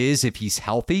Freemantle is, if he's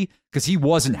healthy, because he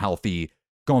wasn't healthy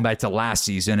going back to last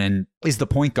season, and is the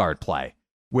point guard play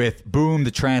with Boom,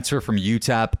 the transfer from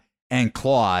UTEP, and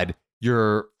Claude,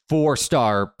 your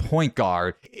 4-star point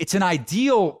guard. It's an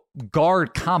ideal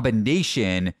guard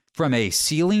combination from a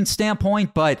ceiling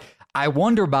standpoint, but I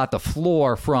wonder about the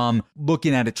floor from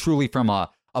looking at it truly from a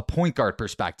point guard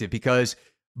perspective, because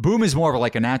Boom is more of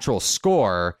like a natural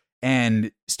scorer,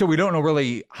 and still we don't know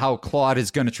really how Claude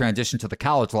is going to transition to the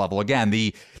college level. Again,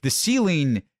 the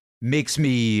ceiling makes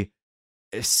me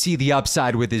see the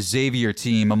upside with his Xavier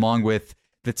team, along with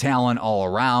the talent all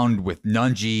around, with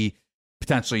Nunge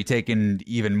potentially taking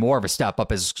even more of a step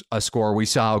up as a scorer. We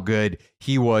saw how good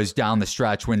he was down the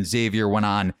stretch when Xavier went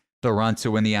on the run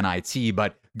to win the NIT,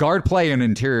 but guard play and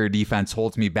interior defense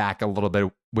holds me back a little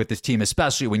bit with this team,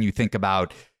 especially when you think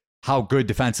about how good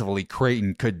defensively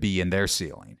Creighton could be in their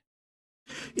ceiling.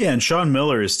 Yeah, and Sean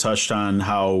Miller has touched on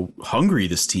how hungry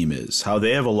this team is, how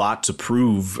they have a lot to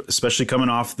prove, especially coming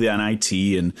off the NIT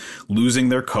and losing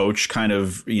their coach, kind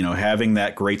of, having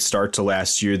that great start to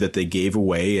last year that they gave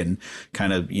away and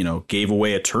kind of, gave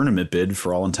away a tournament bid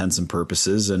for all intents and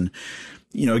purposes. And,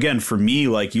 again, for me,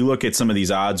 you look at some of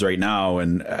these odds right now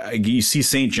and you see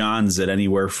St. John's at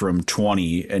anywhere from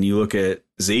 20 and you look at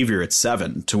Xavier at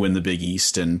 7 to win the Big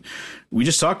East. And we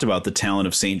just talked about the talent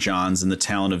of St. John's and the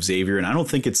talent of Xavier, and I don't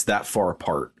think it's that far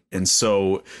apart. And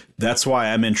so that's why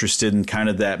I'm interested in kind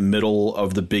of that middle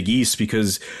of the Big East,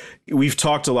 because we've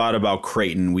talked a lot about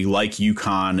Creighton. We like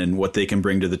UConn and what they can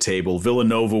bring to the table.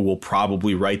 Villanova will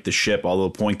probably right the ship, although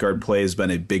point guard play has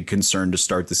been a big concern to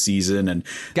start the season. And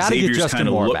gotta get Justin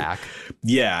Moore back.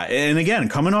 Yeah. And again,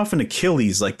 coming off an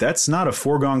Achilles, that's not a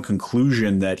foregone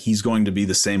conclusion that he's going to be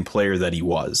the same player that he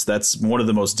was. That's one of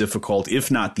the most difficult,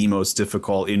 if not the most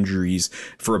difficult injuries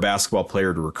for a basketball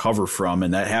player to recover from.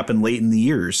 And that happened late in the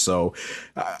year. So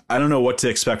I don't know what to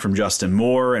expect from Justin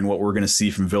Moore and what we're going to see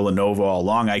from Villanova all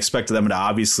along. I expect them to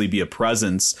obviously be a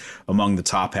presence among the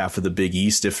top half of the Big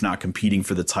East, if not competing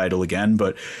for the title again.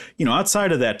 But,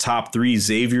 outside of that top 3,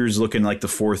 Xavier's looking like the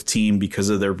 4th team because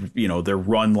of their, their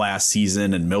run last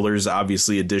season, and Miller's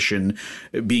obviously addition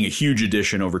being a huge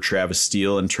addition over Travis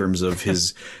Steele in terms of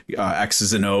his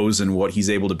X's and O's and what he's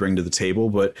able to bring to the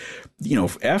table. But,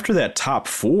 after that top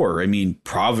 4,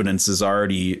 Providence is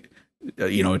already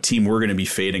a team we're going to be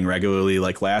fading regularly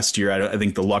like last year. I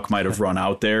think the luck might have run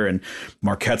out there, and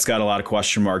Marquette's got a lot of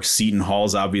question marks. Seton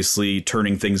Hall's obviously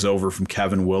turning things over from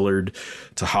Kevin Willard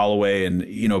to Holloway, and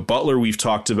Butler we've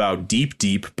talked about deep,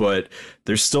 but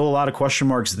there's still a lot of question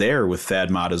marks there with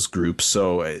Thad Matta's group.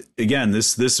 So again,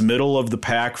 this middle of the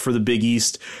pack for the Big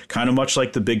East, kind of much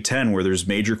like the Big Ten, where there's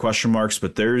major question marks,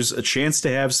 but there's a chance to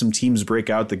have some teams break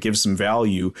out that give some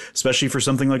value, especially for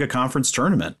something like a conference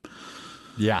tournament.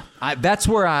 Yeah, that's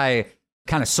where I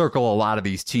kind of circle a lot of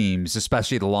these teams,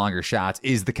 especially the longer shots,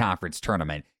 is the conference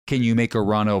tournament. Can you make a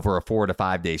run over a 4 to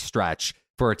 5 day stretch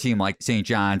for a team like St.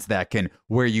 John's that can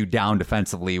wear you down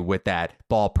defensively with that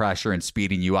ball pressure and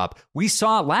speeding you up? We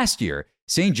saw it last year.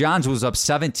 St. John's was up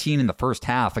 17 in the first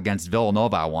half against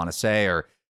Villanova, I want to say, or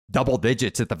double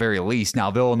digits at the very least.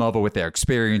 Now, Villanova with their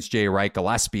experience, Jay Wright,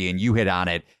 Gillespie, and you hit on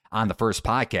it on the first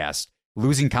podcast,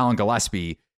 losing Colin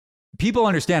Gillespie. People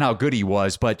understand how good he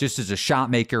was, but just as a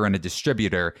shot maker and a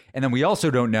distributor. And then we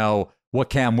also don't know what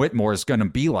Cam Whitmore is going to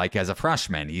be like as a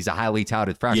freshman. He's a highly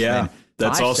touted freshman. Yeah,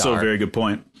 that's also a very good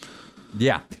point.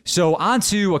 Yeah. So on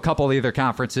to a couple of the other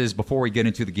conferences before we get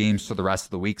into the games for the rest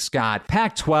of the week. Scott,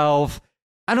 Pac-12,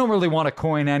 I don't really want to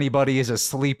coin anybody as a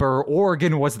sleeper.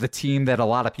 Oregon was the team that a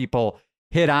lot of people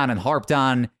hit on and harped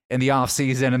on in the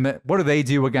offseason. And what do they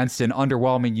do against an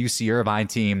underwhelming UC Irvine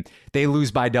team? They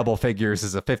lose by double figures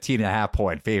as a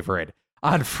 15.5-point favorite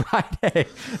on Friday.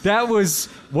 That was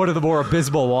one of the more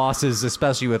abysmal losses,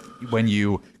 especially when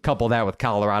you couple that with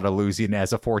Colorado losing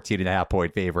as a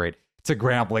 14.5-point favorite to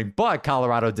Grambling. But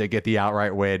Colorado did get the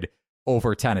outright win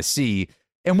over Tennessee.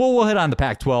 And we'll hit on the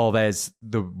Pac-12 as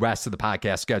the rest of the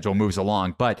podcast schedule moves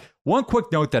along. But one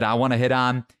quick note that I want to hit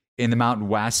on in the Mountain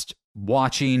West,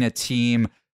 watching a team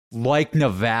like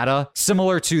Nevada,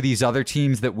 similar to these other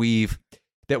teams that we've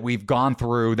gone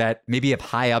through that maybe have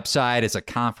high upside as a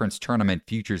conference tournament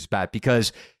futures bet,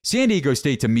 because San Diego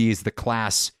State to me is the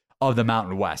class of the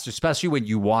Mountain West, especially when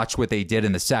you watch what they did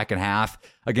in the second half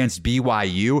against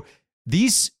BYU.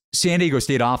 These San Diego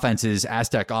State offenses,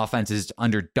 Aztec offenses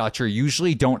under Dutcher,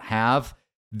 usually don't have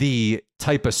the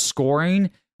type of scoring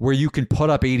where you can put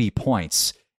up 80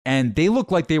 points. And they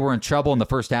looked like they were in trouble in the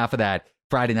first half of that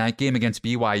Friday night game against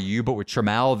BYU, but with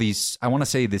Trammell, I want to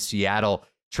say the Seattle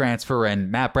transfer, and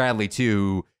Matt Bradley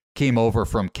too, came over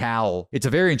from Cal. It's a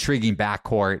very intriguing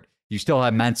backcourt. You still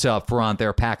have Mensah up front.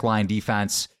 Their pack line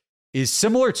defense is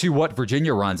similar to what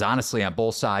Virginia runs, honestly, on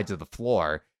both sides of the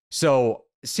floor. So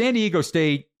San Diego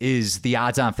State is the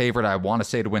odds-on favorite, I want to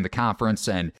say, to win the conference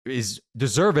and is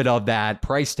deserved of that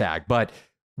price tag. But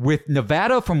with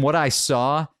Nevada, from what I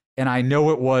saw, and I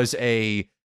know it was a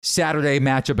Saturday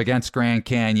matchup against Grand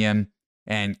Canyon,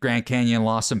 and Grand Canyon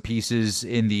lost some pieces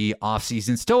in the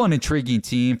offseason. Still an intriguing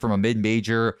team from a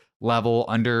mid-major level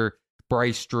under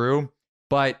Bryce Drew.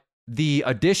 But the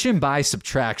addition by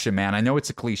subtraction, man, I know it's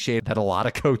a cliche that a lot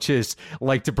of coaches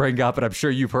like to bring up, and I'm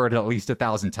sure you've heard it at least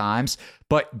 1,000 times.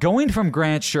 But going from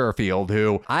Grant Sherfield,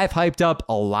 who I've hyped up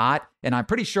a lot, and I'm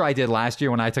pretty sure I did last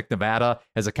year when I took Nevada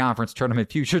as a conference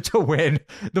tournament future to win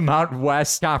the Mountain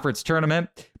West Conference Tournament.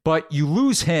 But you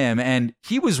lose him, and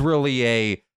he was really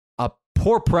a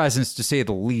poor presence, to say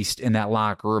the least, in that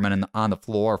locker room and on the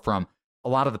floor from a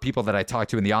lot of the people that I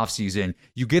talked to in the offseason.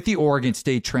 You get the Oregon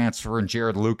State transfer and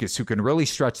Jared Lucas, who can really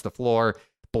stretch the floor.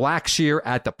 Blackshear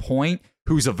at the point,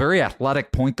 who's a very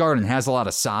athletic point guard and has a lot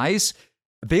of size.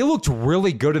 They looked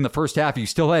really good in the first half. You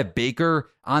still have Baker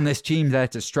on this team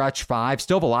that's a stretch five.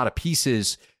 Still have a lot of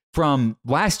pieces from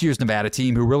last year's Nevada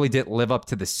team who really didn't live up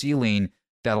to the ceiling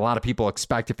that a lot of people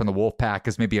expected from the Wolfpack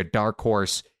as maybe a dark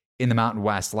horse in the Mountain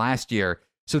West last year.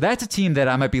 So that's a team that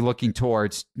I might be looking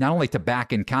towards, not only to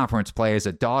back in conference play as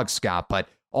a dog, Scott, but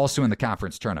also in the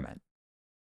conference tournament.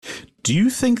 Do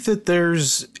you think that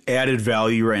there's added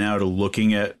value right now to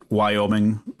looking at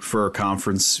Wyoming for a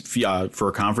conference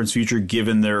future,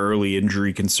 given their early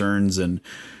injury concerns and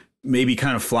maybe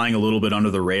kind of flying a little bit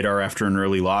under the radar after an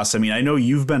early loss? I mean, I know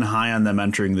you've been high on them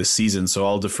entering this season, so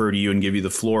I'll defer to you and give you the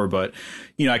floor. But,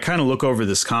 I kind of look over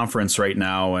this conference right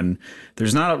now, and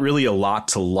there's not really a lot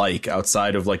to like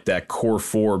outside of like that core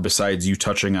four besides you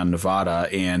touching on Nevada.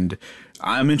 And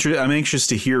I'm anxious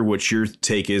to hear what your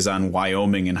take is on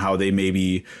Wyoming and how they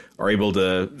maybe are able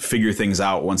to figure things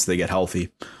out once they get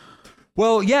healthy.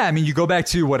 Well, yeah, I mean, you go back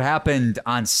to what happened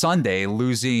on Sunday,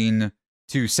 losing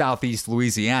to Southeast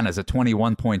Louisiana as a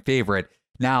 21-point favorite.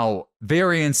 Now,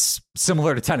 variance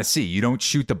similar to Tennessee. You don't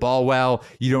shoot the ball well.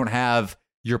 You don't have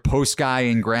your post guy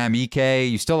in Graham Ike.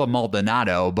 You still have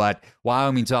Maldonado, but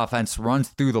Wyoming's offense runs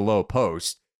through the low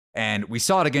post. And we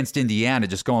saw it against Indiana,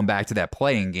 just going back to that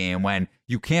playing game when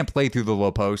you can't play through the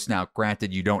low post. Now,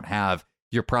 granted, you don't have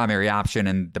your primary option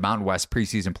and the Mountain West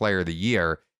preseason player of the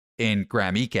year in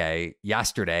Graham Ike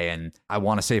yesterday, and I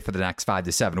want to say for the next 5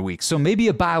 to 7 weeks. So maybe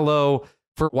a buy low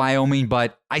for Wyoming,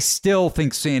 but I still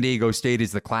think San Diego State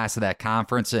is the class of that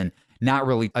conference and not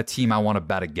really a team I want to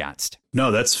bet against. No,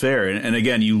 that's fair. And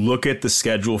again, you look at the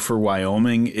schedule for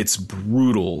Wyoming, it's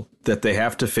brutal that they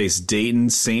have to face Dayton,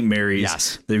 St. Mary's.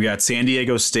 Yes. They've got San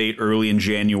Diego State early in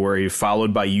January,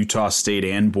 followed by Utah State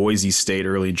and Boise State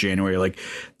early in January. Like,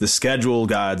 the schedule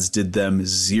gods did them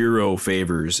zero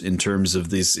favors in terms of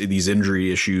these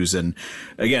injury issues. And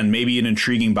again, maybe an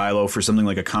intriguing buy low for something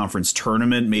like a conference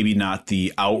tournament, maybe not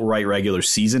the outright regular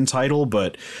season title,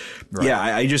 but right. Yeah,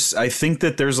 I think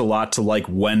that there's a lot to like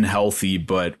when healthy,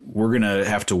 but we're going to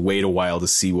have to wait a while to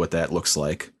see what that looks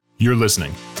like. You're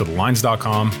listening to the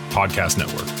Lines.com podcast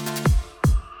network.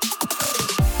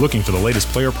 Looking for the latest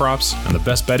player props and the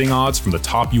best betting odds from the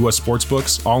top U.S.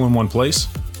 sportsbooks all in one place?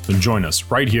 Then join us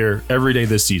right here every day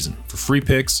this season for free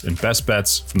picks and best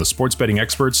bets from the sports betting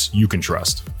experts you can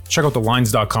trust. Check out the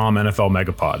Lines.com NFL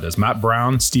Megapod as Matt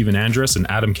Brown, Steven Andrus, and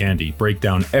Adam Candy break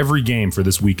down every game for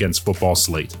this weekend's football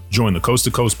slate. Join the Coast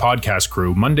to Coast podcast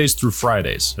crew Mondays through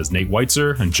Fridays as Nate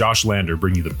Weitzer and Josh Lander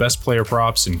bring you the best player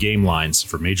props and game lines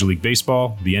for Major League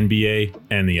Baseball, the NBA,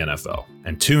 and the NFL.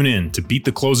 And tune in to Beat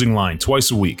the Closing Line twice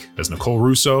a week as Nicole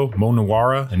Russo, Mo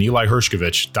Nawara, and Eli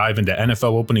Hershkovich dive into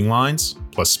NFL opening lines,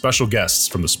 plus special guests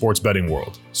from the sports betting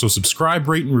world. So subscribe,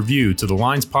 rate, and review to the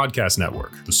Lines Podcast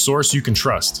Network, the source you can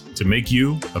trust to make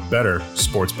you a better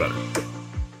sports bettor.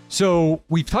 So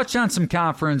we've touched on some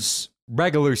conference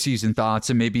regular season thoughts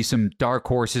and maybe some dark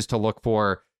horses to look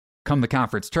for come the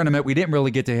conference tournament. We didn't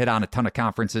really get to hit on a ton of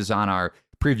conferences on our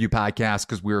preview podcast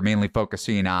because we were mainly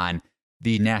focusing on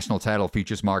the national title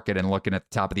futures market and looking at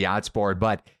the top of the odds board.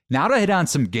 But now to hit on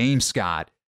some games,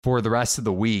 Scott, for the rest of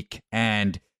the week.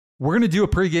 And we're going to do a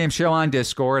pregame show on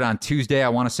Discord on Tuesday, I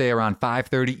want to say around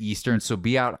 5:30 Eastern. So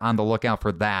be out on the lookout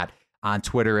for that on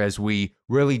Twitter as we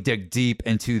really dig deep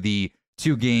into the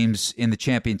two games in the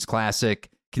Champions Classic.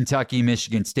 Kentucky,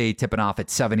 Michigan State tipping off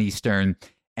at 7 Eastern.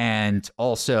 And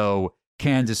also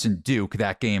Kansas and Duke,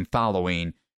 that game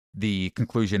following the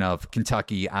conclusion of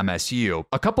Kentucky MSU.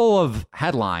 A couple of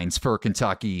headlines for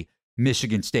Kentucky,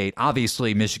 Michigan State.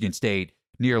 Obviously, Michigan State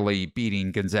nearly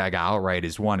beating Gonzaga outright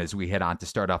is one as we head on to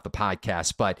start off the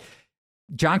podcast. But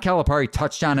John Calipari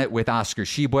touched on it with Oscar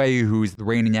Tshiebwe, who's the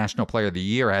reigning National Player of the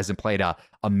Year, hasn't played a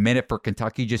minute for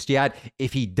Kentucky just yet.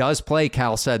 If he does play,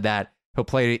 Cal said that he'll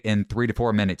play in 3 to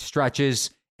 4 minute stretches.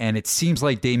 And it seems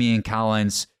like Damian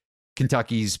Collins,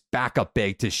 Kentucky's backup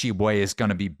big to Tshiebwe, is going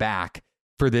to be back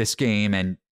for this game,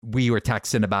 and we were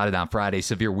texting about it on Friday.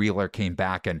 Severe Wheeler came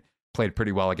back and played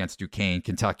pretty well against Duquesne.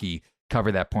 Kentucky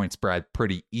covered that point spread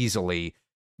pretty easily.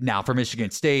 Now for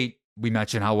Michigan State, we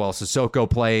mentioned how well Sissoko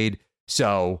played,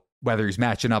 so whether he's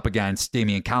matching up against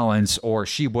Damian Collins or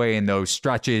Tshiebwe in those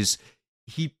stretches,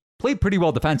 he played pretty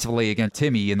well defensively against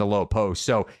Timmy in the low post.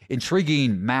 So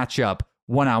intriguing matchup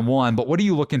one-on-one, but what are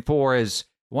you looking for? As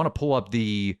I want to pull up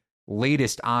the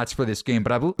latest odds for this game,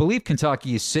 but I believe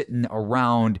Kentucky is sitting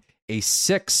around a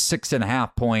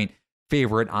 6.5 point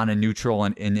favorite on a neutral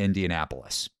in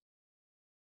Indianapolis.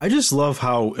 I just love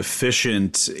how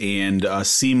efficient and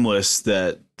seamless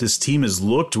that this team has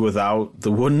looked without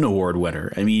the Wooden Award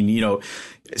winner. I mean,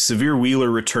 Severe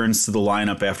Wheeler returns to the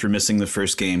lineup after missing the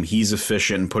first game. He's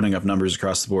efficient and putting up numbers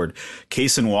across the board.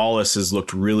 Cason Wallace has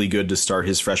looked really good to start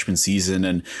his freshman season,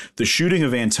 and the shooting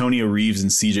of Antonio Reeves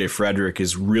and CJ Frederick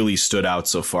has really stood out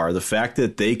so far. The fact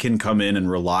that they can come in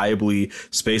and reliably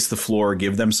space the floor,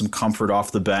 give them some comfort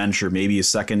off the bench or maybe a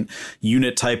second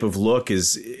unit type of look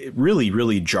is really,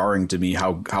 really jarring to me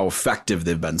how effective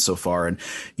they've been so far. And,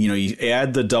 you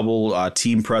add the double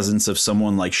team presence of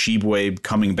someone like Tshiebwe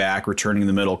coming back, returning in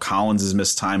the middle. Collins has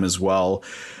missed time as well.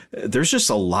 There's just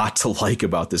a lot to like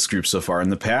about this group so far. In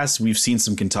the past, we've seen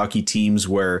some Kentucky teams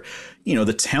where,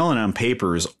 the talent on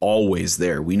paper is always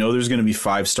there. We know there's going to be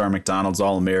 5-star McDonald's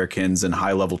All-Americans and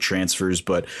high-level transfers,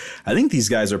 but I think these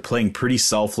guys are playing pretty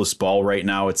selfless ball right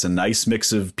now. It's a nice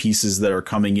mix of pieces that are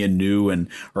coming in new and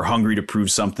are hungry to prove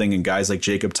something, and guys like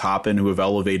Jacob Toppin who have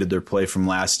elevated their play from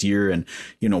last year. And,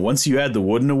 once you add the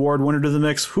Wooden Award winner to the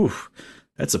mix,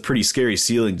 that's a pretty scary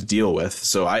ceiling to deal with.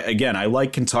 So I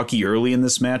like Kentucky early in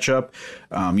this matchup.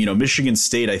 Michigan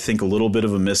State, I think a little bit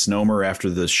of a misnomer after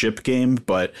the Ship game,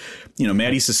 but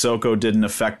Mady Sissoko did an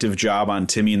effective job on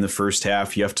Timmy in the first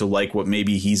half. You have to like what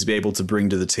maybe he's able to bring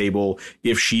to the table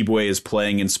if Tshiebwe is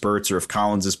playing in spurts or if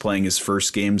Collins is playing his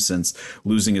first game since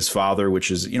losing his father, which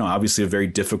is, obviously a very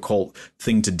difficult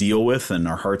thing to deal with, and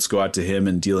our hearts go out to him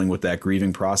in dealing with that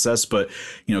grieving process. But,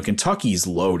 Kentucky's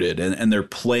loaded and they're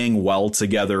playing well together.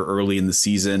 together early in the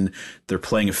season. They're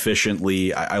playing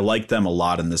efficiently. I like them a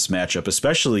lot in this matchup,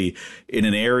 especially in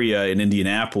an area in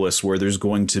Indianapolis where there's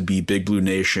going to be Big Blue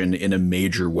Nation in a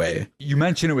major way. You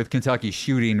mentioned it with Kentucky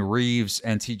shooting. Reeves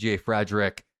and TJ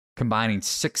Frederick combining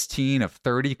 16 of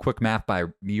 30. Quick math by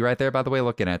me right there, by the way,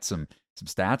 looking at some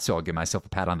stats. So I'll give myself a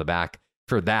pat on the back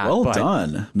for that. Well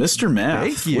done, Mr.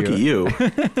 Math. Thank you. Look at you.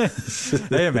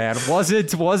 Hey man, was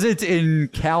it in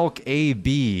Calc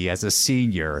AB as a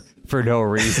senior for no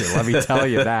reason? Let me tell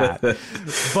you that.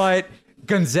 But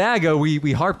Gonzaga,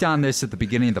 we harped on this at the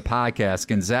beginning of the podcast.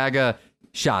 Gonzaga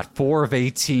shot 4 of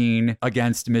 18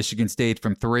 against Michigan State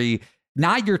from 3.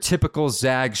 Not your typical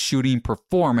Zag shooting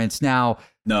performance. Now,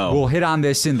 no, we'll hit on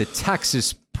this in the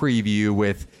Texas preview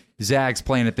with Zags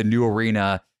playing at the new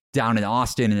arena down in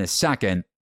Austin in a second.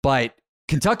 But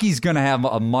Kentucky's going to have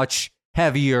a much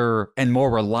heavier and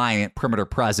more reliant perimeter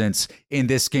presence in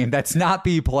this game that's not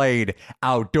be played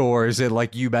outdoors and,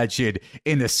 like you mentioned,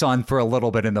 in the sun for a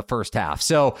little bit in the first half.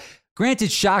 So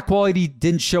granted, shot quality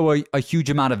didn't show a huge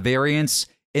amount of variance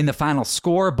in the final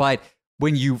score, but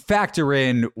when you factor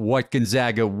in what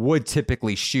Gonzaga would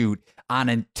typically shoot on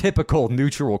a typical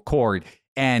neutral court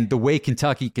and the way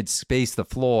Kentucky could space the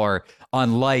floor,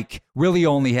 unlike really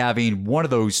only having one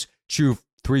of those true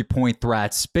three-point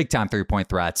threats, big-time three-point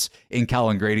threats in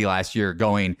Kellen Grady last year,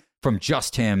 going from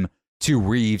just him to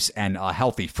Reeves and a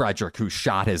healthy Frederick, whose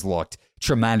shot has looked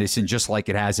tremendous and just like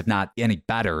it has, if not any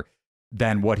better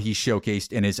than what he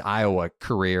showcased in his Iowa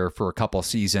career for a couple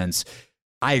seasons.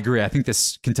 I agree. I think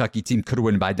this Kentucky team could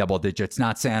win by double digits.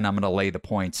 Not saying I'm going to lay the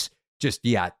points just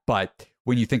yet, but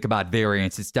when you think about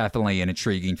variance, it's definitely an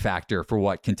intriguing factor for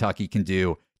what Kentucky can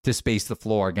do to space the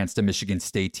floor against a Michigan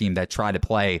State team that tried to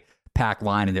play pack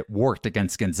line and it worked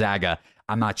against Gonzaga.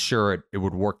 I'm not sure it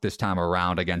would work this time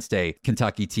around against a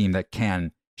Kentucky team that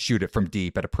can shoot it from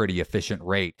deep at a pretty efficient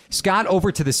rate. Scott,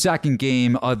 over to the second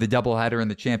game of the doubleheader in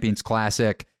the Champions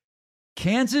Classic.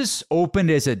 Kansas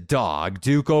opened as a dog.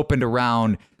 Duke opened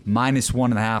around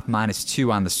 -1.5,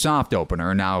 -2 on the soft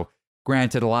opener. Now,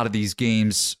 granted, a lot of these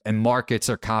games and markets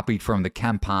are copied from the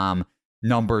KenPom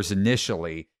numbers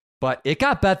initially, but it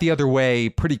got bet the other way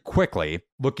pretty quickly.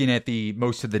 Looking at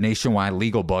most of the nationwide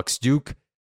legal books, Duke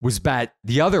was bet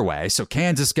the other way. So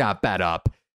Kansas got bet up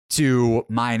to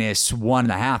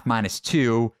 -1.5,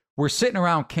 -2. We're sitting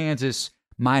around Kansas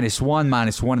 -1,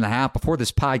 -1.5. Before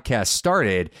this podcast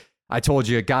started, I told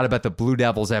you, got to bet the Blue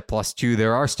Devils at +2.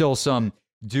 There are still some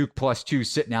Duke +2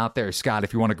 sitting out there, Scott,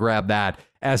 if you want to grab that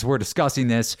as we're discussing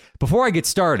this. Before I get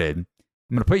started, I'm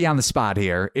going to put you on the spot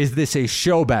here. Is this a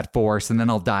show bet for us? And then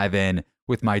I'll dive in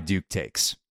with my Duke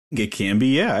takes. It can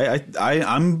be, yeah.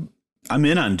 I'm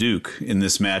in on Duke in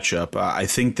this matchup. I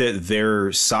think that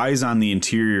their size on the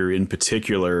interior in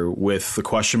particular, with the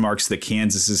question marks that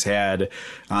Kansas has had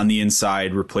on the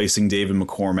inside, replacing David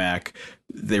McCormack,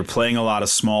 they're playing a lot of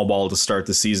small ball to start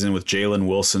the season with Jalen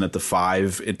Wilson at the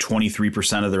 5 at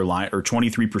 23% of their line, or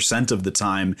 23% of the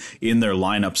time in their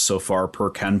lineups so far per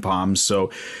KenPom. So,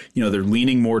 they're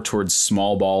leaning more towards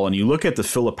small ball. And you look at the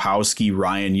Filipowski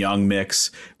Ryan Young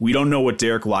mix. We don't know what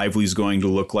Derek Lively's going to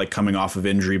look like coming off of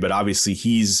injury, but obviously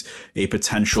he's a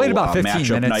potential played about 15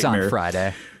 matchup minutes nightmare on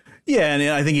Friday. Yeah, and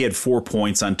I think he had 4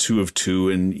 points on 2 of 2,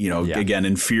 and again,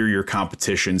 inferior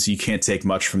competition, so you can't take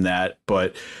much from that.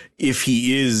 But if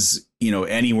he is,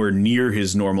 anywhere near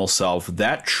his normal self,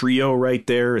 that trio right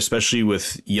there, especially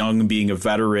with Young being a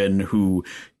veteran who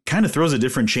kind of throws a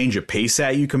different change of pace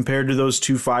at you compared to those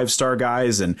 2 5-star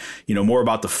guys, and more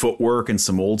about the footwork and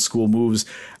some old school moves.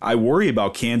 I worry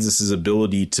about Kansas's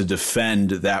ability to defend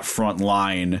that front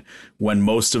line when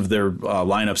most of their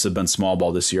lineups have been small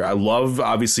ball this year. I love,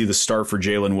 obviously, the start for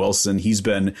Jalen Wilson. He's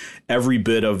been every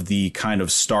bit of the kind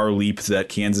of star leap that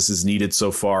Kansas has needed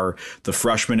so far. The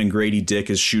freshman and Grady Dick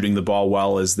is shooting the ball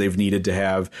well as they've needed to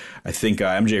have. I think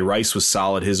MJ Rice was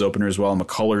solid, his opener as well.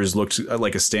 McCullers looked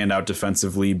like a standout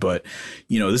defensively, but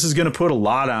this is going to put a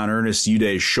lot on Ernest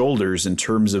Uday's shoulders in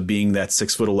terms of being that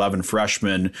 6'11"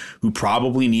 freshman who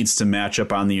probably needs to match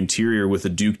up on the interior with a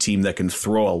Duke team that can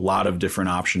throw a lot of different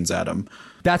options at him.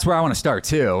 That's where I want to start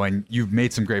too. And you've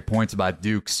made some great points about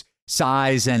Duke's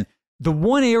size. And the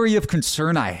one area of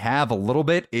concern I have a little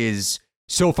bit is,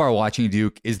 so far watching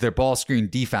Duke, is their ball screen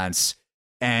defense.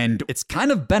 And it's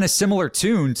kind of been a similar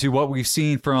tune to what we've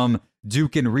seen from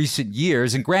Duke in recent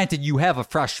years. And granted, you have a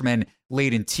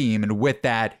freshman-laden team, and with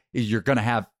that, you're going to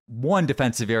have one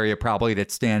defensive area probably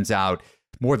that stands out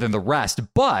more than the rest.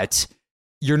 But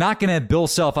you're not going to have Bill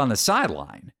Self on the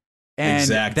sideline. And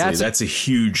exactly. That's a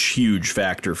huge, huge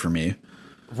factor for me.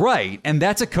 Right. And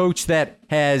that's a coach that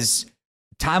has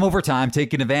time over time,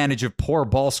 taking advantage of poor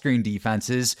ball screen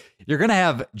defenses. You're going to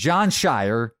have Jon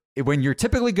Scheyer when you're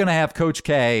typically going to have Coach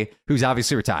K, who's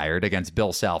obviously retired, against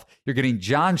Bill Self. You're getting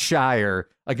Jon Scheyer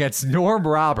against Norm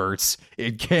Roberts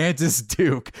in Kansas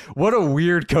Duke. What a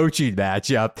weird coaching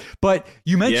matchup. But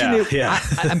you mentioned it. Yeah.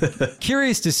 I'm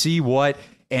curious to see what,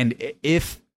 and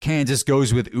if Kansas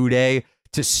goes with Uday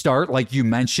to start, like you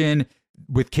mentioned,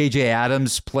 with KJ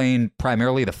Adams playing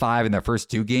primarily the 5 in their first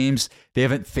 2 games. They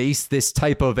haven't faced this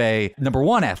type of a, number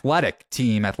one,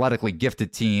 athletically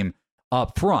gifted team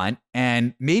up front,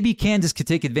 and maybe Kansas could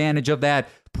take advantage of that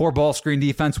poor ball screen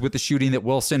defense with the shooting that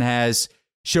Wilson has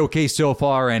showcased so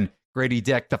far, and Grady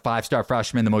Dick, the 5-star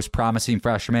freshman, the most promising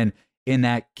freshman in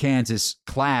that Kansas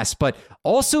class, but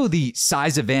also the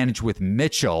size advantage with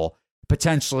Mitchell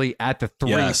potentially at the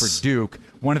 3 for Duke,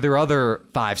 one of their other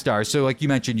 5-stars. So like you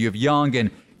mentioned, you have Young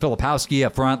and Filipowski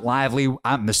up front, Lively.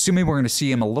 I'm assuming we're going to see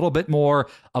him a little bit more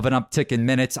of an uptick in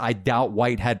minutes. I doubt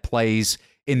Whitehead plays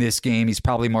in this game. He's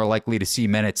probably more likely to see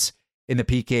minutes in the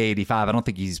PK 85. I don't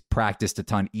think he's practiced a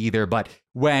ton either. But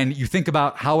when you think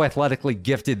about how athletically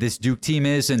gifted this Duke team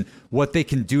is and what they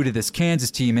can do to this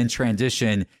Kansas team in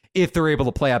transition, if they're able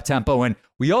to play up tempo. And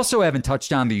we also haven't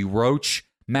touched on the Roach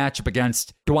matchup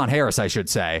against DeJuan Harris, I should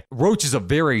say. Roach is a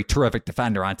very terrific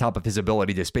defender on top of his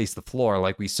ability to space the floor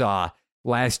like we saw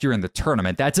last year in the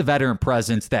tournament. That's a veteran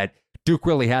presence that Duke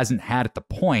really hasn't had at the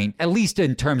point, at least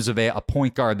in terms of a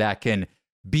point guard that can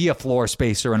be a floor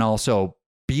spacer and also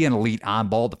be an elite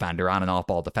on-ball defender, on and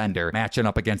off-ball defender, matching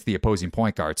up against the opposing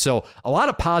point guard. So a lot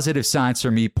of positive signs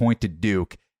for me point to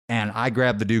Duke, and I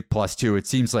grabbed the Duke +2. It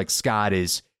seems like Scott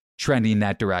is trending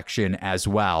that direction as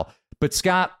well. But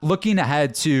Scott, looking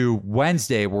ahead to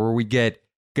Wednesday where we get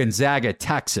Gonzaga,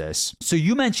 Texas. So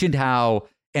you mentioned how,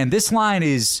 and this line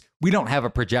is, we don't have a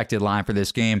projected line for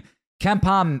this game.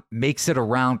 KenPom makes it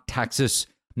around Texas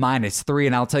 -3,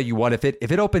 and I'll tell you what, if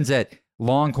it opens at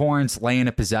Longhorns laying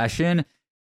a possession,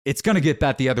 it's going to get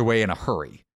bet the other way in a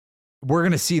hurry. We're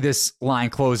going to see this line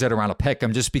close at around a pick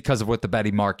 'em just because of what the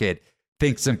betting market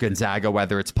thinks of Gonzaga,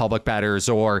 whether it's public bettors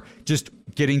or just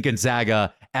getting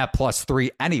Gonzaga at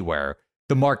 +3 anywhere.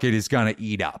 The market is going to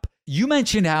eat up. You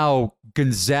mentioned how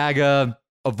Gonzaga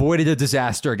avoided a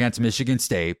disaster against Michigan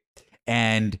State,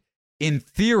 and in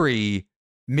theory,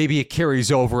 maybe it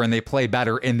carries over and they play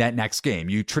better in that next game.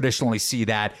 You traditionally see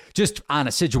that just on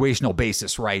a situational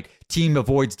basis, right? Team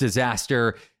avoids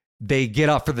disaster. They get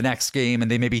up for the next game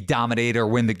and they maybe dominate or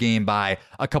win the game by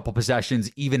a couple possessions,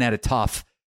 even at a tough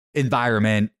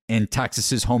environment in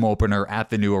Texas's home opener at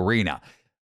the new arena.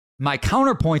 My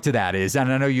counterpoint to that is,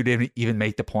 and I know you didn't even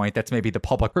make the point, that's maybe the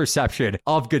public perception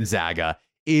of Gonzaga,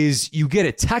 is you get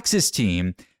a Texas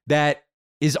team that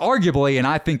is arguably, and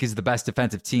I think is the best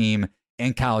defensive team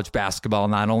in college basketball,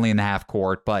 not only in the half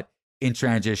court, but in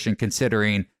transition,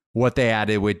 considering what they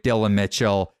added with Dylan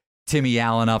Mitchell, Timmy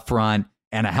Allen up front,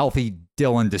 and a healthy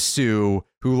Dylan Dessou,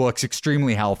 who looks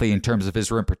extremely healthy in terms of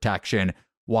his rim protection,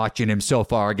 watching him so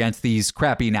far against these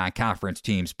crappy non-conference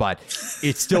teams. But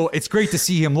it's great to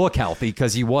see him look healthy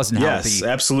because he wasn't healthy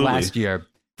last year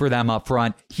for them up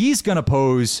front. He's going to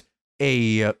pose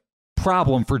a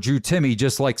problem for Drew Timme,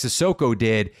 just like Sissoko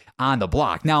did on the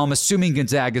block. Now, I'm assuming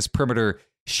Gonzaga's perimeter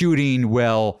shooting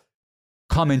will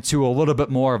come into a little bit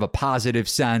more of a positive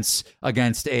sense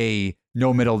against a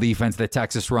no-middle defense that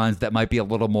Texas runs that might be a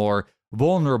little more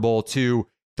vulnerable to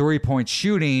three-point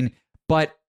shooting.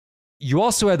 But you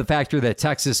also have the factor that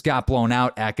Texas got blown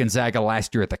out at Gonzaga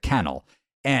last year at the Kennel.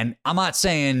 And I'm not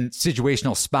saying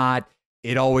situational spot,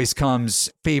 it always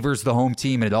favors the home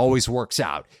team and it always works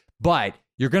out. But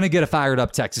you're going to get a fired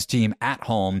up Texas team at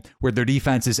home where their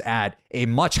defense is at a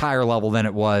much higher level than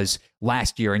it was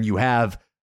last year. And you have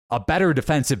a better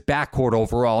defensive backcourt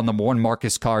overall. Number one,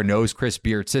 Marcus Carr knows Chris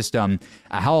Beard's system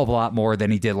a hell of a lot more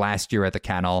than he did last year at the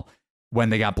Kennel when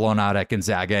they got blown out at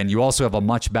Gonzaga. And you also have a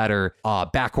much better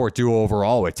backcourt duo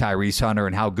overall with Tyrese Hunter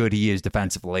and how good he is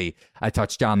defensively. I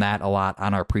touched on that a lot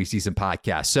on our preseason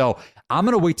podcast. So I'm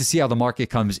going to wait to see how the market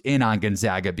comes in on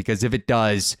Gonzaga, because if it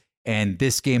does, and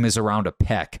this game is around a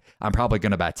pick, I'm probably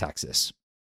going to bet Texas.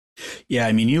 Yeah,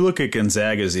 I mean, you look at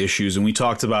Gonzaga's issues, and we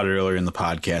talked about it earlier in the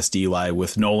podcast, Eli,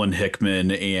 with Nolan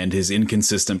Hickman and his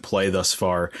inconsistent play thus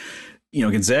far. You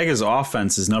know, Gonzaga's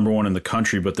offense is number one in the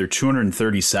country, but they're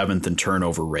 237th in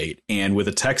turnover rate. And with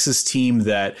a Texas team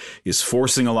that is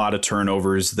forcing a lot of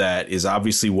turnovers, that is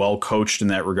obviously well coached in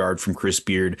that regard from Chris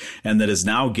Beard, and that is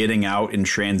now getting out in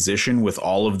transition with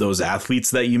all of those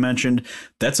athletes that you mentioned,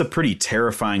 that's a pretty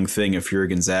terrifying thing if you're a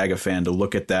Gonzaga fan, to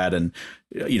look at that and,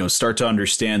 start to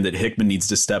understand that Hickman needs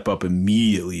to step up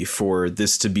immediately for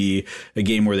this to be a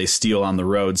game where they steal on the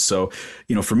road. So,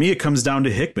 for me, it comes down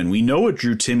to Hickman. We know what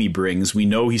Drew Timme brings. We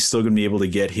know he's still going to be able to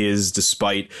get his,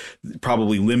 despite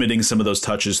probably limiting some of those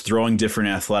touches, throwing different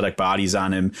athletic bodies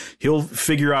on him. He'll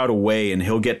figure out a way and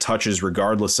he'll get touches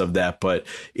regardless of that. But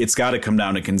it's got to come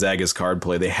down to Gonzaga's card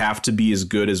play. They have to be as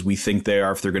good as we think they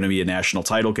are if they're going to be a national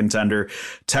title contender.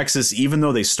 Texas, even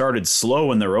though they started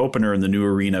slow in their opener in the new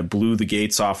arena, blew the gates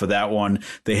off of that one.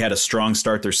 They had a strong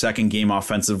start their second game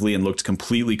offensively and looked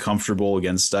completely comfortable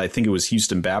against, I think it was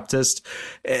Houston Baptist.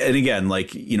 And again,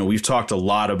 we've talked a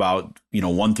lot about,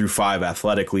 1 through 5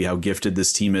 athletically, how gifted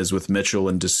this team is with Mitchell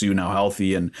and Dessou now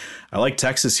healthy. And I like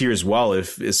Texas here as well,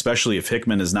 especially if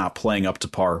Hickman is not playing up to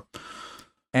par.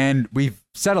 And we've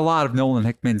said a lot of Nolan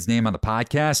Hickman's name on the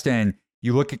podcast, and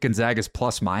you look at Gonzaga's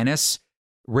plus minus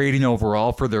rating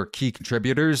overall for their key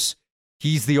contributors,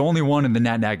 he's the only one in the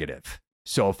net negative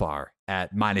so far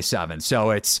at -7. So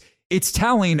it's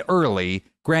telling early.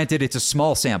 Granted, it's a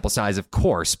small sample size, of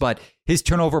course, but his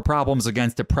turnover problems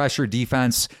against a pressure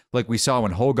defense, like we saw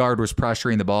when Hogard was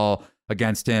pressuring the ball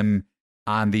against him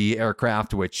on the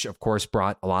aircraft, which of course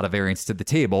brought a lot of variance to the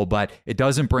table, but it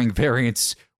doesn't bring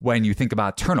variance when you think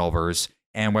about turnovers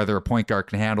and whether a point guard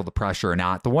can handle the pressure or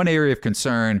not. The one area of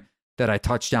concern that I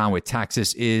touched on with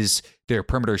Texas is their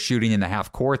perimeter shooting in the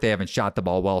half court. They haven't shot the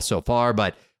ball well so far,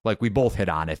 but like we both hit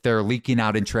on it, they're leaking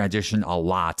out in transition a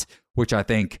lot, which I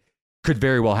think could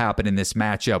very well happen in this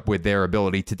matchup with their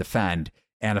ability to defend.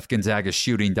 And if Gonzaga's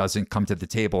shooting doesn't come to the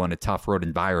table in a tough road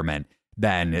environment,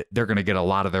 then they're going to get a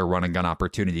lot of their run and gun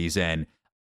opportunities in,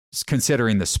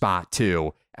 considering the spot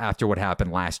too, after what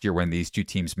happened last year when these two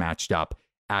teams matched up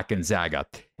at Gonzaga.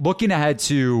 Looking ahead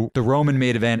to the Roman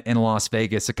main event in Las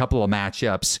Vegas, a couple of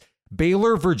matchups.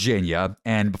 Baylor, Virginia,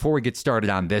 and before we get started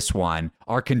on this one,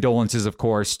 our condolences, of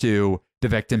course, to the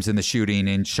victims in the shooting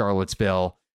in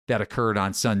Charlottesville that occurred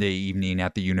on Sunday evening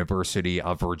at the University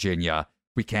of Virginia.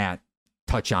 We can't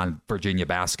touch on Virginia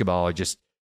basketball. I just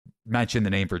mentioned the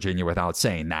name Virginia without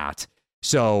saying that.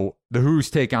 So the Hoos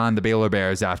take on the Baylor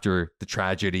Bears after the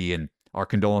tragedy, and our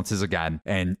condolences again.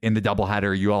 And in the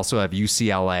doubleheader, you also have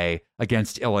UCLA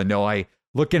against Illinois.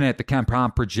 Looking at the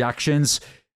KenPom projections,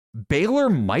 Baylor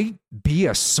might be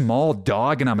a small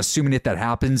dog, and I'm assuming if that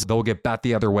happens, they'll get bet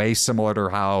the other way, similar to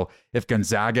how if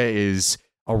Gonzaga is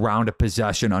around a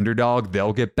possession underdog,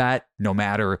 they'll get bet no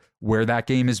matter where that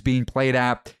game is being played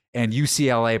at. And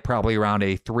UCLA probably around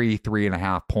a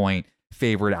 3.5 point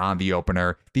favorite on the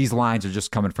opener. These lines are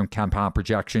just coming from KenPom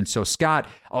projections. So, Scott,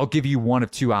 I'll give you one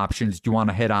of two options. Do you want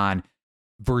to hit on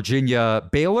Virginia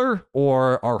Baylor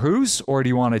or our Hoos, or do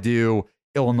you want to do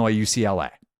Illinois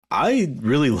UCLA? I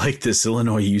really like this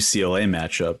Illinois UCLA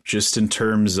matchup just in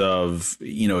terms of,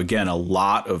 again, a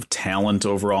lot of talent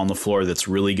overall on the floor that's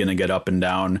really going to get up and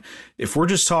down. If we're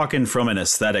just talking from an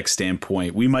aesthetic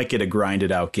standpoint, we might get a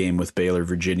grinded out game with Baylor,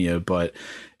 Virginia, but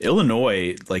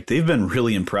Illinois, they've been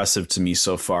really impressive to me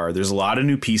so far. There's a lot of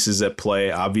new pieces at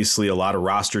play. Obviously, a lot of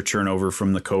roster turnover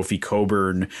from the Kofi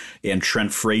Coburn and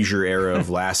Trent Frazier era of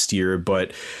last year.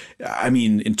 But I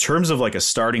mean, in terms of a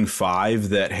starting five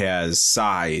that has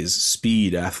size,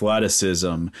 speed,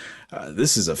 athleticism,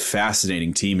 this is a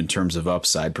fascinating team in terms of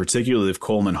upside, particularly if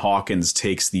Coleman Hawkins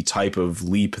takes the type of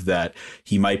leap that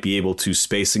he might be able to,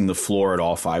 spacing the floor at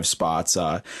all 5 spots.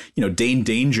 Dane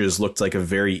Danges looked like a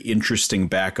very interesting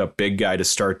backup big guy to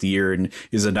start the year and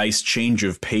is a nice change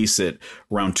of pace at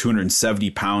around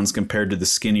 270 pounds compared to the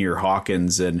skinnier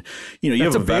Hawkins. And, you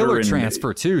That's have a Baylor veteran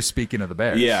transfer too, speaking of the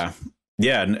Bears. Yeah.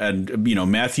 Yeah, and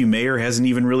Matthew Mayer hasn't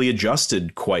even really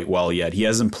adjusted quite well yet. He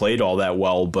hasn't played all that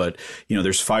well, but,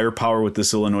 there's firepower with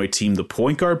this Illinois team. The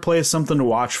point guard play is something to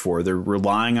watch for. They're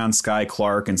relying on Sky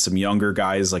Clark and some younger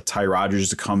guys like Ty Rodgers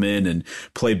to come in and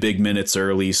play big minutes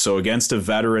early. So against a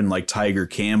veteran like Tiger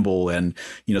Campbell and,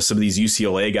 some of these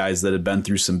UCLA guys that have been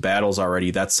through some battles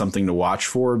already, that's something to watch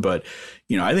for. But,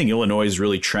 I think Illinois is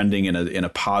really trending in a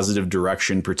positive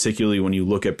direction, particularly when you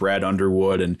look at Brad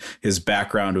Underwood and his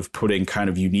background of putting kind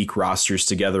of unique rosters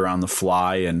together on the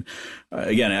fly. And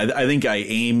again, I think I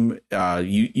aim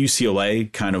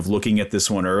UCLA kind of looking at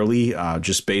this one early,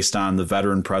 just based on the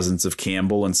veteran presence of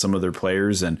Campbell and some of their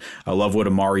players. And I love what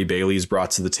Amari Bailey's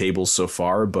brought to the table so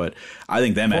far, but I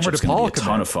think that matchup is going to be a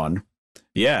ton of fun.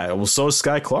 Yeah, well, so is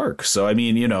Sky Clark. So, I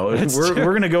mean, we're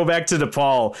going to go back to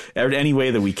DePaul any way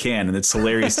that we can. And it's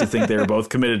hilarious to think they're both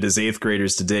committed as 8th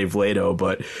graders to Dave Vlado.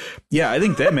 But yeah, I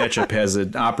think that matchup has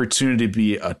an opportunity to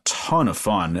be a ton of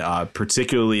fun,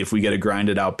 particularly if we get a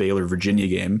grinded out Baylor Virginia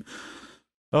game.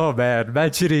 Oh, man,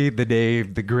 mentioning the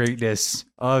name, the greatness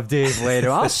of Dave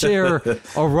Leitao, I'll share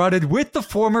a run-in with the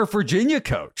former Virginia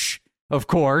coach. Of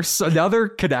course, another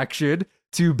connection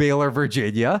to Baylor,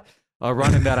 Virginia, a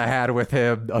run-in that I had with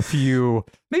him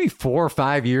maybe 4 or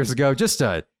 5 years ago. Just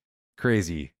a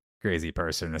crazy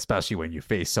person, especially when you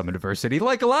face some adversity,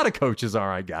 like a lot of coaches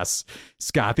are, I guess,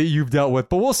 Scott, that you've dealt with.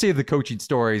 But we'll save the coaching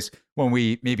stories when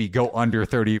we maybe go under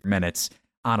 30 minutes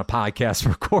on a podcast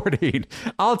recording.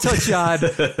 I'll touch on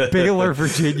Baylor,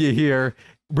 Virginia here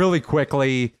really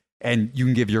quickly, and you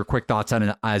can give your quick thoughts on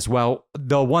it as well.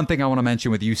 The one thing I want to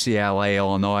mention with UCLA,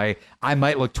 Illinois, I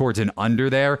might look towards an under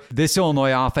there. This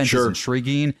Illinois offense is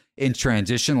intriguing in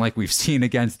transition, like we've seen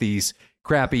against these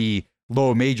crappy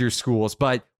low major schools,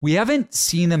 but we haven't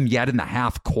seen them yet in the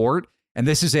half court. And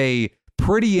this is a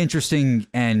pretty interesting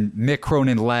and Mick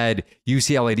Cronin-led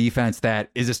UCLA defense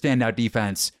that is a standout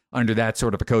defense under that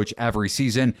sort of a coach every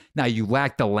season. Now, you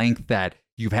lack the length that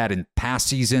you've had in past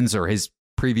seasons or his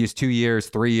previous 2 years,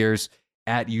 3 years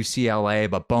at UCLA,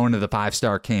 but Bona, the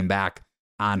 5-star, came back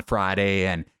on Friday,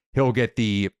 and he'll get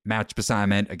the matchup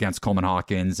assignment against Coleman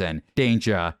Hawkins and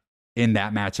Danger in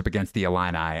that matchup against the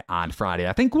Illini on Friday.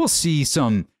 I think we'll see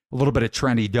a little bit of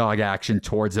trendy dog action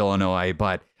towards Illinois,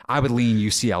 but I would lean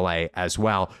UCLA as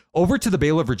well. Over to the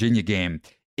Baylor-Virginia game.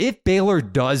 If Baylor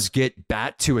does get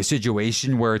back to a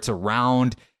situation where it's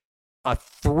around a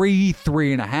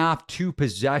 3.5, 2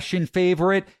 possession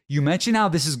favorite, you mentioned how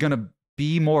this is going to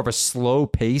be more of a slow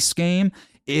pace game.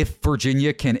 If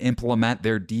Virginia can implement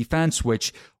their defense,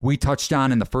 which we touched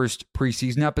on in the first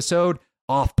preseason episode,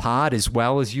 off pod, as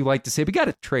well, as you like to say, we got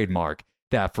to trademark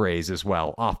that phrase as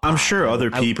well. I'm sure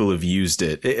other people have used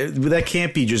it. That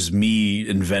can't be just me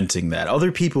inventing that.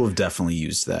 Other people have definitely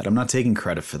used that. I'm not taking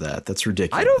credit for that. That's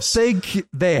ridiculous. I don't think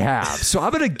they have. So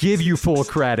I'm going to give you full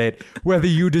credit, whether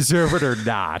you deserve it or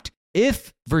not.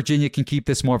 If Virginia can keep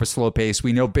this more of a slow pace,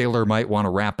 we know Baylor might want to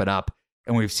wrap it up.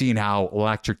 And we've seen how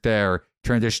electric their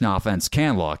transition offense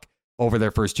can look over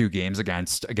their first 2 games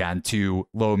against, again, 2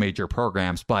 low major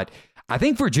programs. But I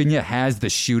think Virginia has the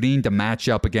shooting to match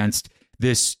up against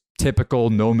this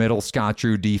typical no-middle Scott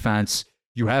Drew defense.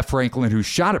 You have Franklin, who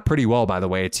shot it pretty well, by the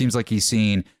way. It seems like he's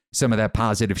seen some of that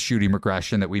positive shooting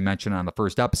regression that we mentioned on the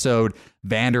first episode.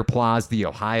 Vander Plas, the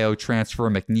Ohio transfer,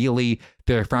 McNeely,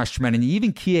 their freshman, and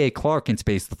even Kie Clark can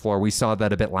space the floor. We saw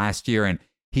that a bit last year, and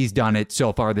he's done it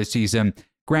so far this season.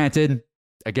 Granted,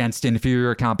 against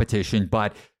inferior competition,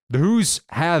 but the Hoos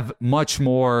have much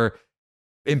more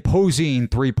imposing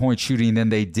three-point shooting than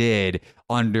they did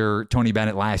under Tony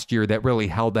Bennett last year that really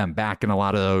held them back in a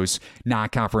lot of those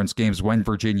non-conference games when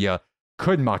Virginia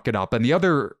could muck it up. And the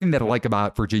other thing that I like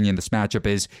about Virginia in this matchup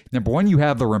is, number one, you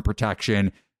have the rim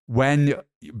protection when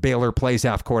Baylor plays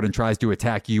half court and tries to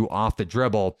attack you off the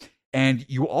dribble. And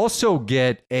you also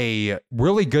get a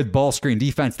really good ball screen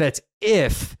defense. That's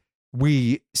if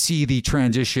we see the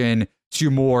transition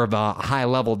to more of a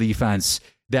high-level defense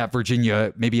that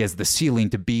Virginia maybe has the ceiling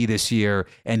to be this year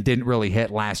and didn't really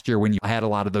hit last year when you had a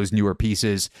lot of those newer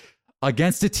pieces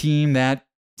against a team that,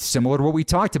 similar to what we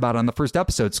talked about on the first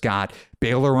episode, Scott,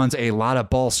 Baylor runs a lot of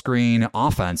ball screen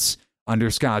offense under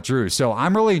Scott Drew. So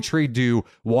I'm really intrigued to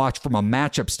watch from a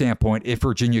matchup standpoint if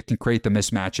Virginia can create the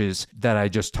mismatches that I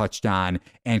just touched on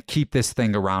and keep this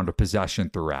thing around a possession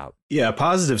throughout. Yeah, a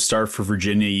positive start for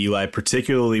Virginia, Eli,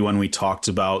 particularly when we talked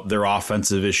about their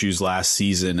offensive issues last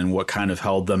season and what kind of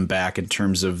held them back in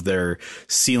terms of their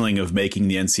ceiling of making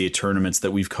the NCAA tournaments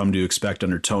that we've come to expect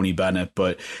under Tony Bennett.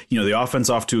 But, you know, the offense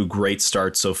off to a great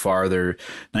start so far. They're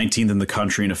 19th in the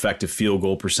country in effective field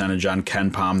goal percentage on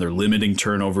KenPom. They're limiting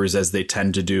turnovers as they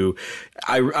tend to do.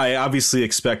 I obviously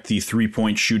expect the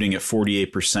 3-point shooting at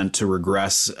 48% to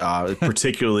regress,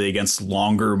 particularly against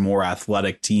longer, more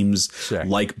athletic teams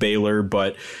like Baylor.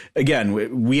 But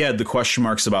again, we had the question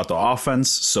marks about the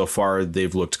offense. So far,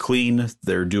 they've looked clean.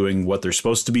 They're doing what they're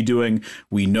supposed to be doing.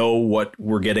 We know what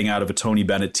we're getting out of a Tony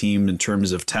Bennett team in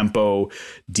terms of tempo,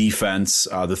 defense.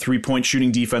 The 3-point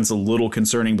shooting defense, a little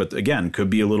concerning, but again,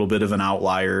 could be a little bit of an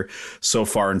outlier so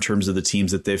far in terms of the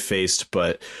teams that they've faced.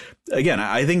 But again,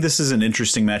 I think this is an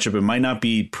interesting matchup. It might not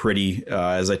be pretty,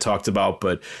 as I talked about,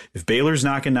 but if Baylor's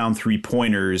knocking down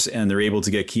 3-pointers and they're able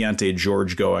to get Keontae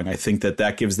George going, I think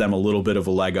that gives them a little bit of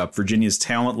a leg up. Virginia's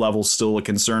talent level still a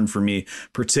concern for me,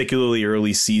 particularly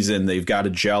early season. They've got to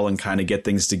gel and kind of get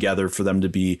things together for them to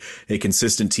be a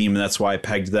consistent team, and that's why I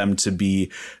pegged them to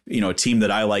be, you know, a team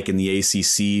that I like in the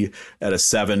ACC at a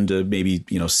 7 to maybe,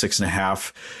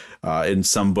 6.5. In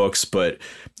some books. But,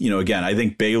 again, I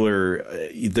think Baylor,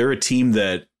 they're a team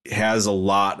that has a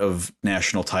lot of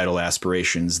national title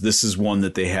aspirations. This is one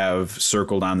that they have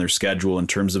circled on their schedule in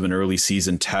terms of an early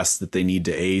season test that they need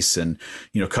to ace. And,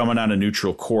 coming on a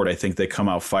neutral court, I think they come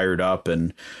out fired up.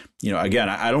 And, again,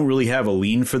 I don't really have a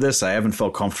lean for this. I haven't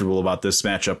felt comfortable about this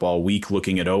matchup all week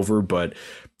looking it over, but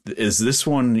as this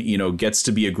one, gets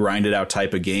to be a grinded out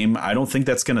type of game, I don't think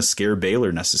that's going to scare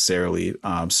Baylor necessarily.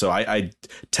 So I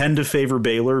tend to favor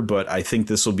Baylor, but I think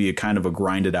this will be a kind of a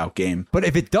grinded out game. But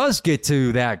if it does get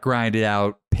to that grinded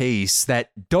out pace, that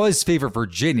does favor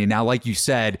Virginia. Now, like you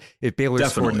said, if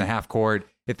Baylor's scored in the half court,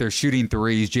 if they're shooting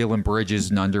threes, Jalen Bridges,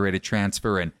 an underrated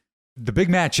transfer. And the big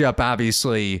matchup,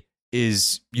 obviously,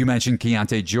 is you mentioned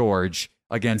Keontae George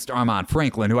against Armaan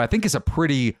Franklin, who I think is a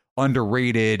pretty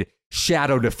underrated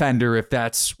shadow defender if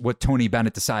that's what Tony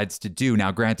Bennett decides to do. Now,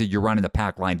 granted, you're running the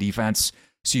pack line defense,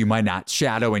 so you might not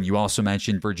shadow. And you also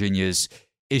mentioned Virginia's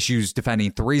issues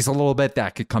defending threes a little bit.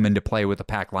 That could come into play with the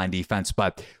pack line defense,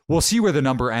 but we'll see where the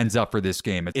number ends up for this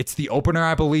game. It's the opener,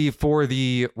 I believe, for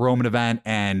the Roman event,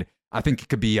 and I think it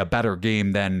could be a better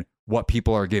game than what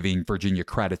people are giving Virginia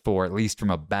credit for, at least from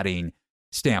a betting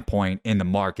standpoint in the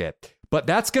market. But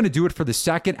that's going to do it for the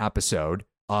second episode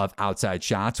of Outside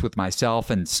Shots with myself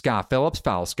and Scott Phillips.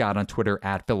 Follow Scott on Twitter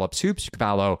at PhillipsHoops. You can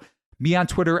follow me on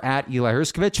Twitter at Eli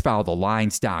Herskovich. Follow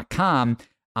thelines.com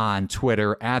on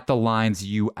Twitter at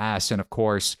TheLinesUS. And of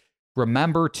course,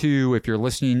 remember to, if you're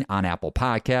listening on Apple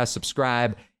Podcasts,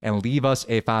 subscribe and leave us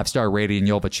a 5-star rating, and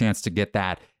you'll have a chance to get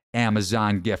that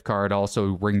Amazon gift card.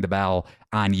 Also, ring the bell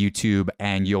on YouTube,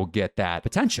 and you'll get that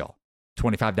potential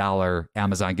 $25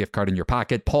 Amazon gift card in your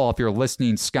pocket. Paul, if you're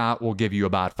listening, Scott will give you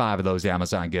about 5 of those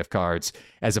Amazon gift cards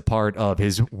as a part of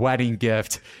his wedding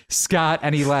gift. Scott,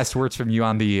 any last words from you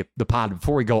on the pod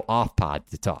before we go off pod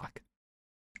to talk?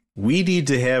 We need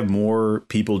to have more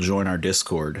people join our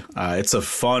Discord. It's a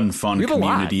fun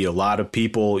community. A lot of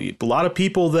people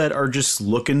that are just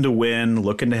looking to win,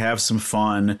 looking to have some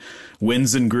fun,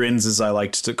 wins and grins, as I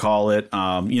like to call it.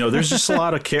 There's just a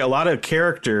lot of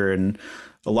character and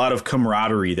a lot of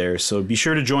camaraderie there. So be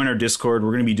sure to join our Discord. We're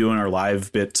going to be doing our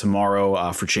live bit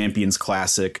tomorrow for Champions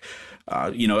Classic.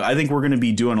 I think we're going to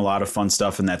be doing a lot of fun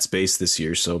stuff in that space this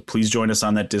year. So please join us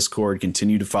on that Discord.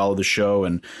 Continue to follow the show.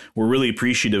 And we're really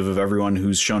appreciative of everyone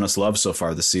who's shown us love so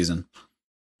far this season.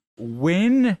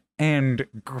 Win and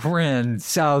grin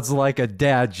sounds like a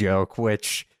dad joke,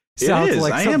 which sounds it is.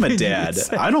 like I am a dad.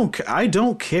 I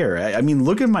don't care. I mean,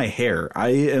 look at my hair. I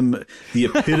am the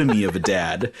epitome of a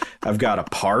dad. I've got a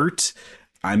part.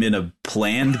 I'm in a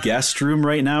planned guest room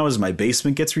right now as my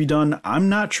basement gets redone. I'm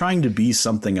not trying to be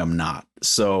something I'm not.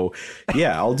 So,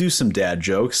 yeah, I'll do some dad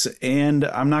jokes, and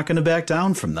I'm not going to back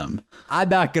down from them. I'm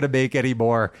not going to make any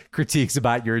more critiques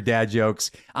about your dad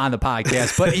jokes on the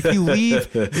podcast. But if you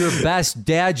leave your best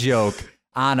dad joke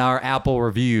on our Apple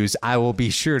reviews, I will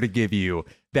be sure to give you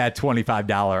that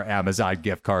 $25 Amazon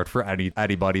gift card for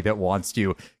anybody that wants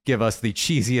to give us the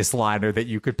cheesiest liner that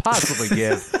you could possibly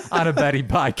give on a betting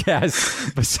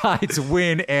podcast besides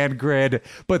win and grid.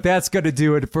 But that's going to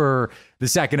do it for the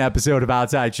second episode of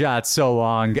Outside Shots. So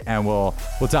long, and we'll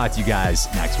talk to you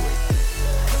guys next week.